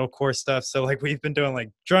like metalcore stuff. So like we've been doing like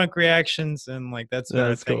drunk reactions, and like that's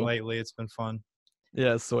been a thing cool. lately. It's been fun.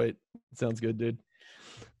 Yeah, sweet. Sounds good, dude.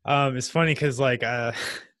 It's funny because like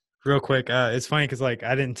real quick, it's funny because like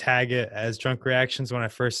I didn't tag it as drunk reactions when I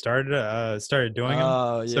first started doing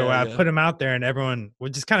them. So I put them out there, and everyone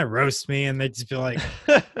would just kind of roast me, and they'd just be like,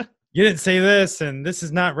 "You didn't say this, and this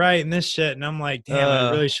is not right, and this shit." And I'm like, "Damn,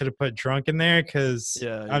 I really should have put drunk in there because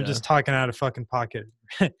I'm just talking out of fucking pocket."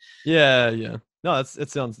 Yeah. No, it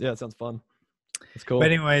sounds fun. It's cool.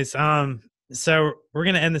 But anyways, So we're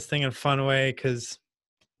gonna end this thing in a fun way because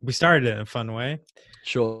we started it in a fun way.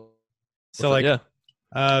 Sure. So like yeah.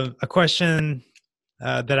 a question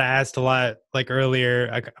that I asked a lot like earlier.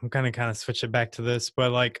 I'm gonna kind of switch it back to this,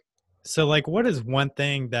 but like, so like, what is one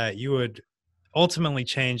thing that you would ultimately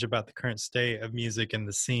change about the current state of music in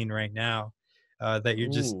the scene right now that you're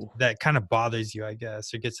just Ooh. that kind of bothers you, I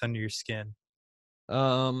guess, or gets under your skin?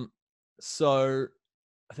 So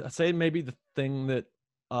I'd say maybe the thing that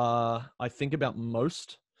I think about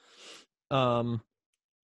most um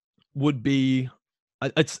would be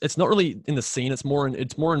it's not really in the scene. It's more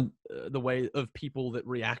in the way of people that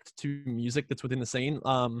react to music that's within the scene.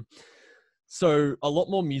 So a lot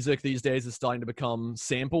more music these days is starting to become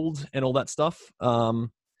sampled and all that stuff.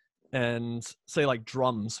 And say like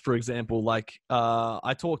drums, for example. Like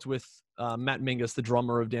I talked with Matt Mingus, the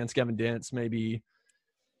drummer of Dance Gavin Dance, maybe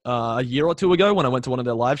a year or two ago when I went to one of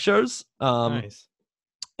their live shows. Nice.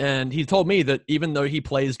 And he told me that even though he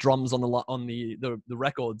plays drums on the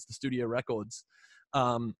records, the studio records,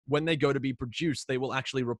 when they go to be produced, they will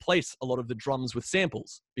actually replace a lot of the drums with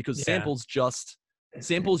samples because Yeah.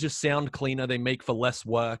 samples just sound cleaner. They make for less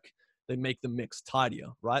work. They make the mix tidier,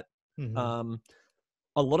 right? Mhm.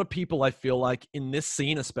 A lot of people, I feel like in this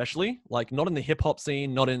scene, especially like not in the hip hop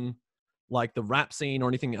scene, not in like the rap scene or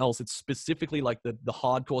anything else. It's specifically like the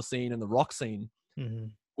hardcore scene and the rock scene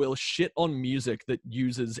Mhm. will shit on music that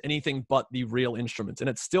uses anything but the real instruments. And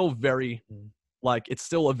it's still very Mhm. like, it's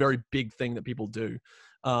still a very big thing that people do.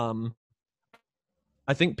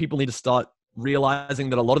 I think people need to start realizing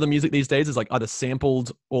that a lot of the music these days is like either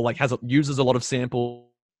sampled or like uses a lot of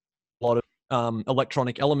sample, a lot of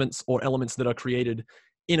electronic elements or elements that are created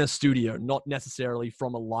in a studio, not necessarily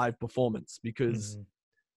from a live performance. Because Mhm.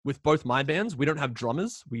 with both my bands, we don't have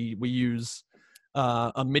drummers. We use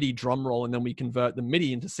a MIDI drum roll, and then we convert the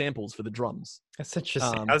MIDI into samples for the drums. That's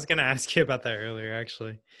interesting. I Um, was gonna ask you about that earlier,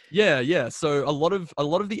 actually. yeah. So a lot of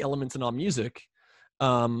the elements in our music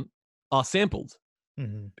are sampled.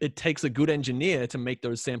 Mhm. It takes a good engineer to make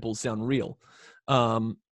those samples sound real.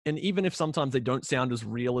 And even if sometimes they don't sound as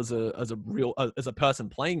real as a person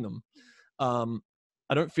playing them, um,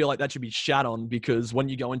 I don't feel like that should be shat on, because when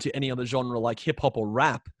you go into any other genre like hip hop or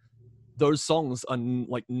rap, those songs are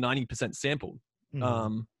like 90% sampled. Mhm.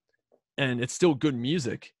 Um, and it's still good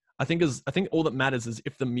music. I think all that matters is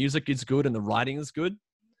if the music is good and the writing is good.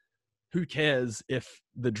 Who cares if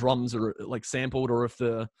the drums are like sampled, or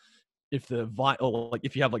or like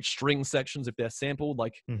if you have like string sections, if they're sampled?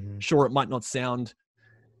 Like, Mhm. sure, it might not sound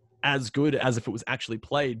as good as if it was actually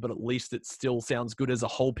played, but at least it still sounds good as a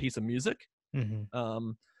whole piece of music. Mhm.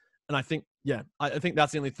 Um, and I think, yeah, I think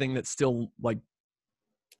that's the only thing that still like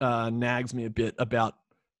nags me a bit about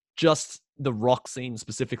just the rock scene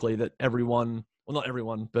specifically, that everyone, well, not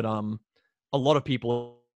everyone, but a lot of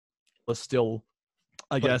people are still,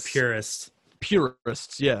 I Like guess, purists.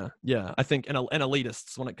 purists. Yeah. I think, and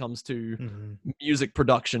elitists when it comes to Mhm. music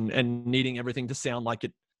production and needing everything to sound like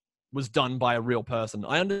it was done by a real person.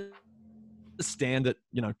 I understand that,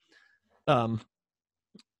 um,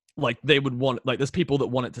 like they would want, like there's people that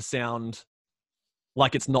want it to sound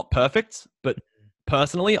like it's not perfect, but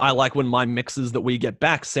personally, I like when my mixes that we get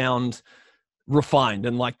back sound refined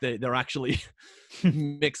and like they're actually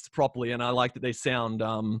mixed properly, and I like that they sound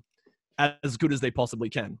as good as they possibly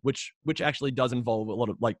can, which actually does involve a lot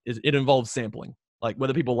of like it involves sampling. Like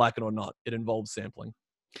whether people like it or not, it involves sampling.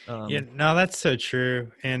 Yeah, no, that's so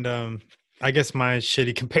true. And I guess my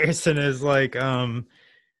shitty comparison is like when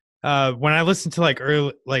I listen to like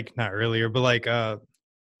early, like not earlier, but like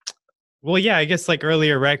well, yeah, I guess like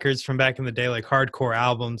earlier records from back in the day, like hardcore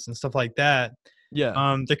albums and stuff like that.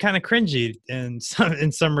 Yeah, They're kind of cringy in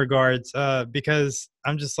some regards, because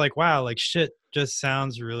I'm just like, wow, like shit just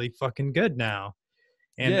sounds really fucking good now,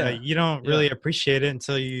 and yeah, you don't yeah, really appreciate it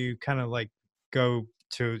until you kind of like go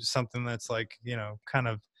to something that's like kind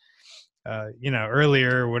of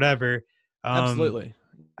earlier or whatever. Um, absolutely.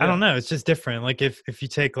 I Yeah, don't know. It's just different. Like if you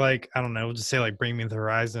take like I don't know, we'll just say like Bring Me the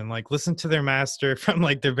Horizon. Like listen to their master from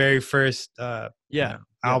like their very first yeah, yeah,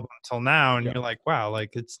 album till now, and yeah, you're like, wow, like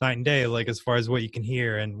it's night and day. Like as far as what you can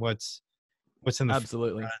hear and what's in the.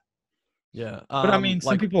 absolutely. Yeah. But I mean,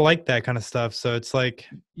 some Like, people like that kind of stuff. So it's like,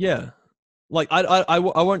 yeah, like I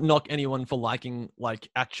won't knock anyone for liking like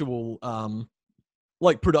actual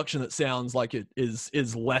like production that sounds like it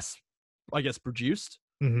is less, I guess, produced.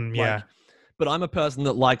 yeah, Like, but I'm a person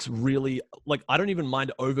that likes really, like, I don't even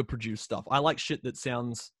mind overproduced stuff. I like shit that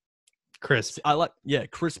sounds, crisp. I like, yeah,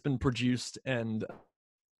 crisp and produced, and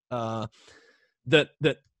uh that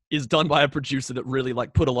is done by a producer that really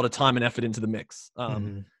like put a lot of time and effort into the mix.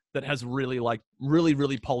 Hmm. That has really like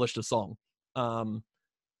really polished a song. Um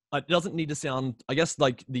it doesn't need to sound, I guess,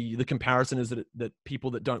 like the comparison is that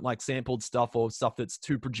people that don't like sampled stuff or stuff that's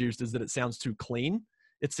too produced is that it sounds too clean.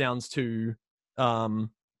 It sounds too what's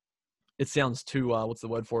the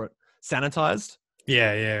word for it? Sanitized.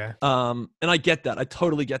 Yeah. And I get that. I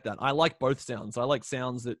totally get that. I like both sounds. I like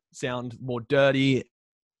sounds that sound more dirty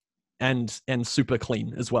and super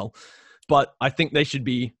clean as well. But I think they should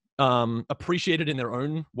be appreciated in their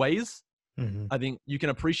own ways. Mm-hmm. I think you can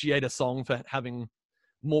appreciate a song for having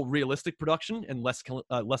more realistic production and less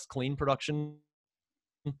clean production.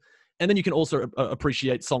 And then you can also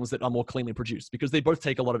appreciate songs that are more cleanly produced because they both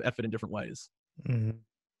take a lot of effort in different ways. Mm-hmm.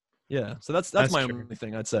 Yeah. So that's my true. only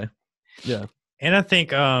thing I'd say. Yeah. And I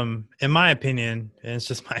think, in my opinion, and it's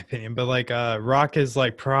just my opinion, but like, rock is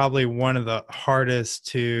like probably one of the hardest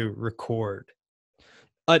to record.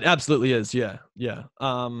 It absolutely is. Yeah.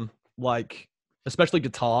 Like, especially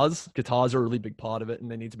guitars are a really big part of it, and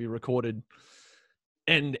they need to be recorded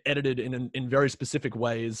and edited in very specific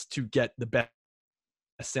ways to get the best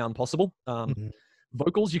sound possible.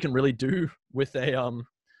 Vocals you can really do with a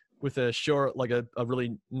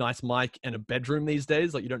really nice mic and a bedroom these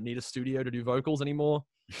days. Like, you don't need a studio to do vocals anymore.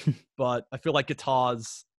 But I feel like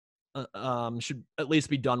guitars should at least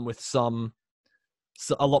be done with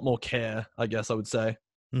a lot more care, I guess I would say.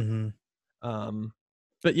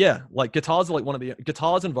 But yeah, like guitars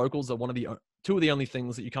and vocals are two of the only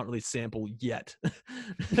things that you can't really sample yet.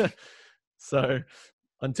 So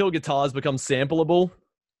until guitars become sampleable,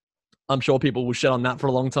 I'm sure people will shit on that for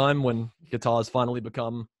a long time when guitars finally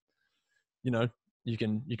become, you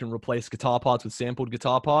can replace guitar parts with sampled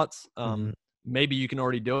guitar parts. Maybe you can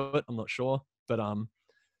already do it. I'm not sure, but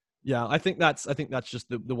yeah, I think that's just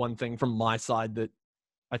the one thing from my side that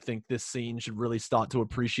I think this scene should really start to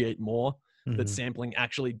appreciate more. That sampling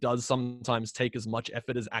actually does sometimes take as much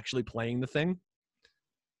effort as actually playing the thing.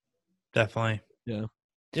 Definitely.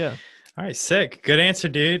 Yeah. All right, sick. Good answer,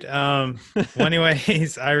 dude. Well,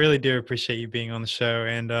 anyways, I really do appreciate you being on the show,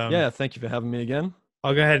 and yeah, thank you for having me again.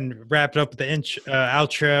 I'll go ahead and wrap it up with the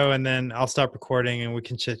outro, and then I'll stop recording, and we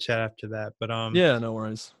can chit chat after that. But yeah, no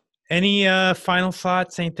worries. Any final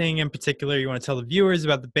thoughts? Anything in particular you want to tell the viewers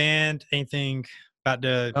about the band? Anything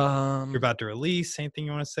you're about to release? Anything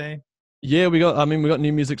you want to say? Yeah, we got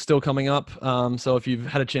new music still coming up. So if you've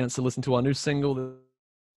had a chance to listen to our new single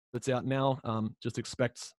that's out now, just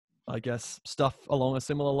expect, I guess, stuff along a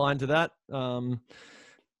similar line to that.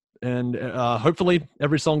 And hopefully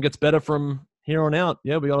every song gets better from here on out.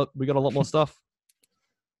 Yeah, we got a lot more stuff.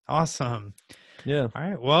 Awesome. Yeah. All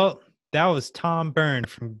right. Well, that was Tom Byrne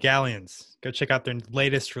from Galleons. Go check out their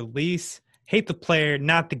latest release. Hate the Player,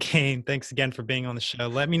 Not the Game. Thanks again for being on the show.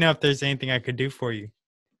 Let me know if there's anything I could do for you.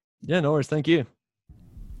 Yeah, no worries. Thank you.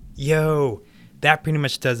 Yo, that pretty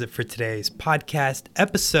much does it for today's podcast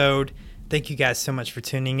episode. Thank you guys so much for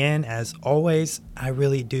tuning in. As always, I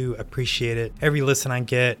really do appreciate it. Every listen I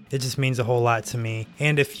get, it just means a whole lot to me.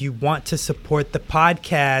 And if you want to support the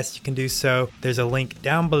podcast, you can do so. There's a link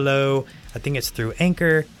down below. I think it's through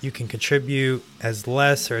Anchor. You can contribute as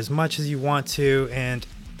less or as much as you want to, and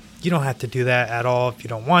you don't have to do that at all if you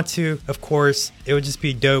don't want to. Of course, it would just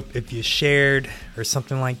be dope if you shared or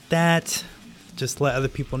something like that. Just let other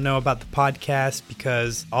people know about the podcast,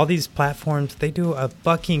 because all these platforms, they do a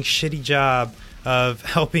fucking shitty job of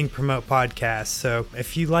helping promote podcasts. So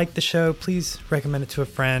if you like the show, please recommend it to a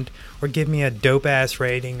friend or give me a dope ass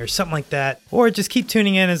rating or something like that. Or just keep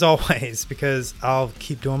tuning in as always, because I'll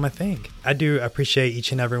keep doing my thing. I do appreciate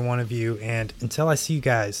each and every one of you. And until I see you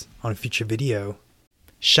guys on a future video,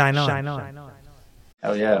 shine on.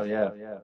 Hell yeah.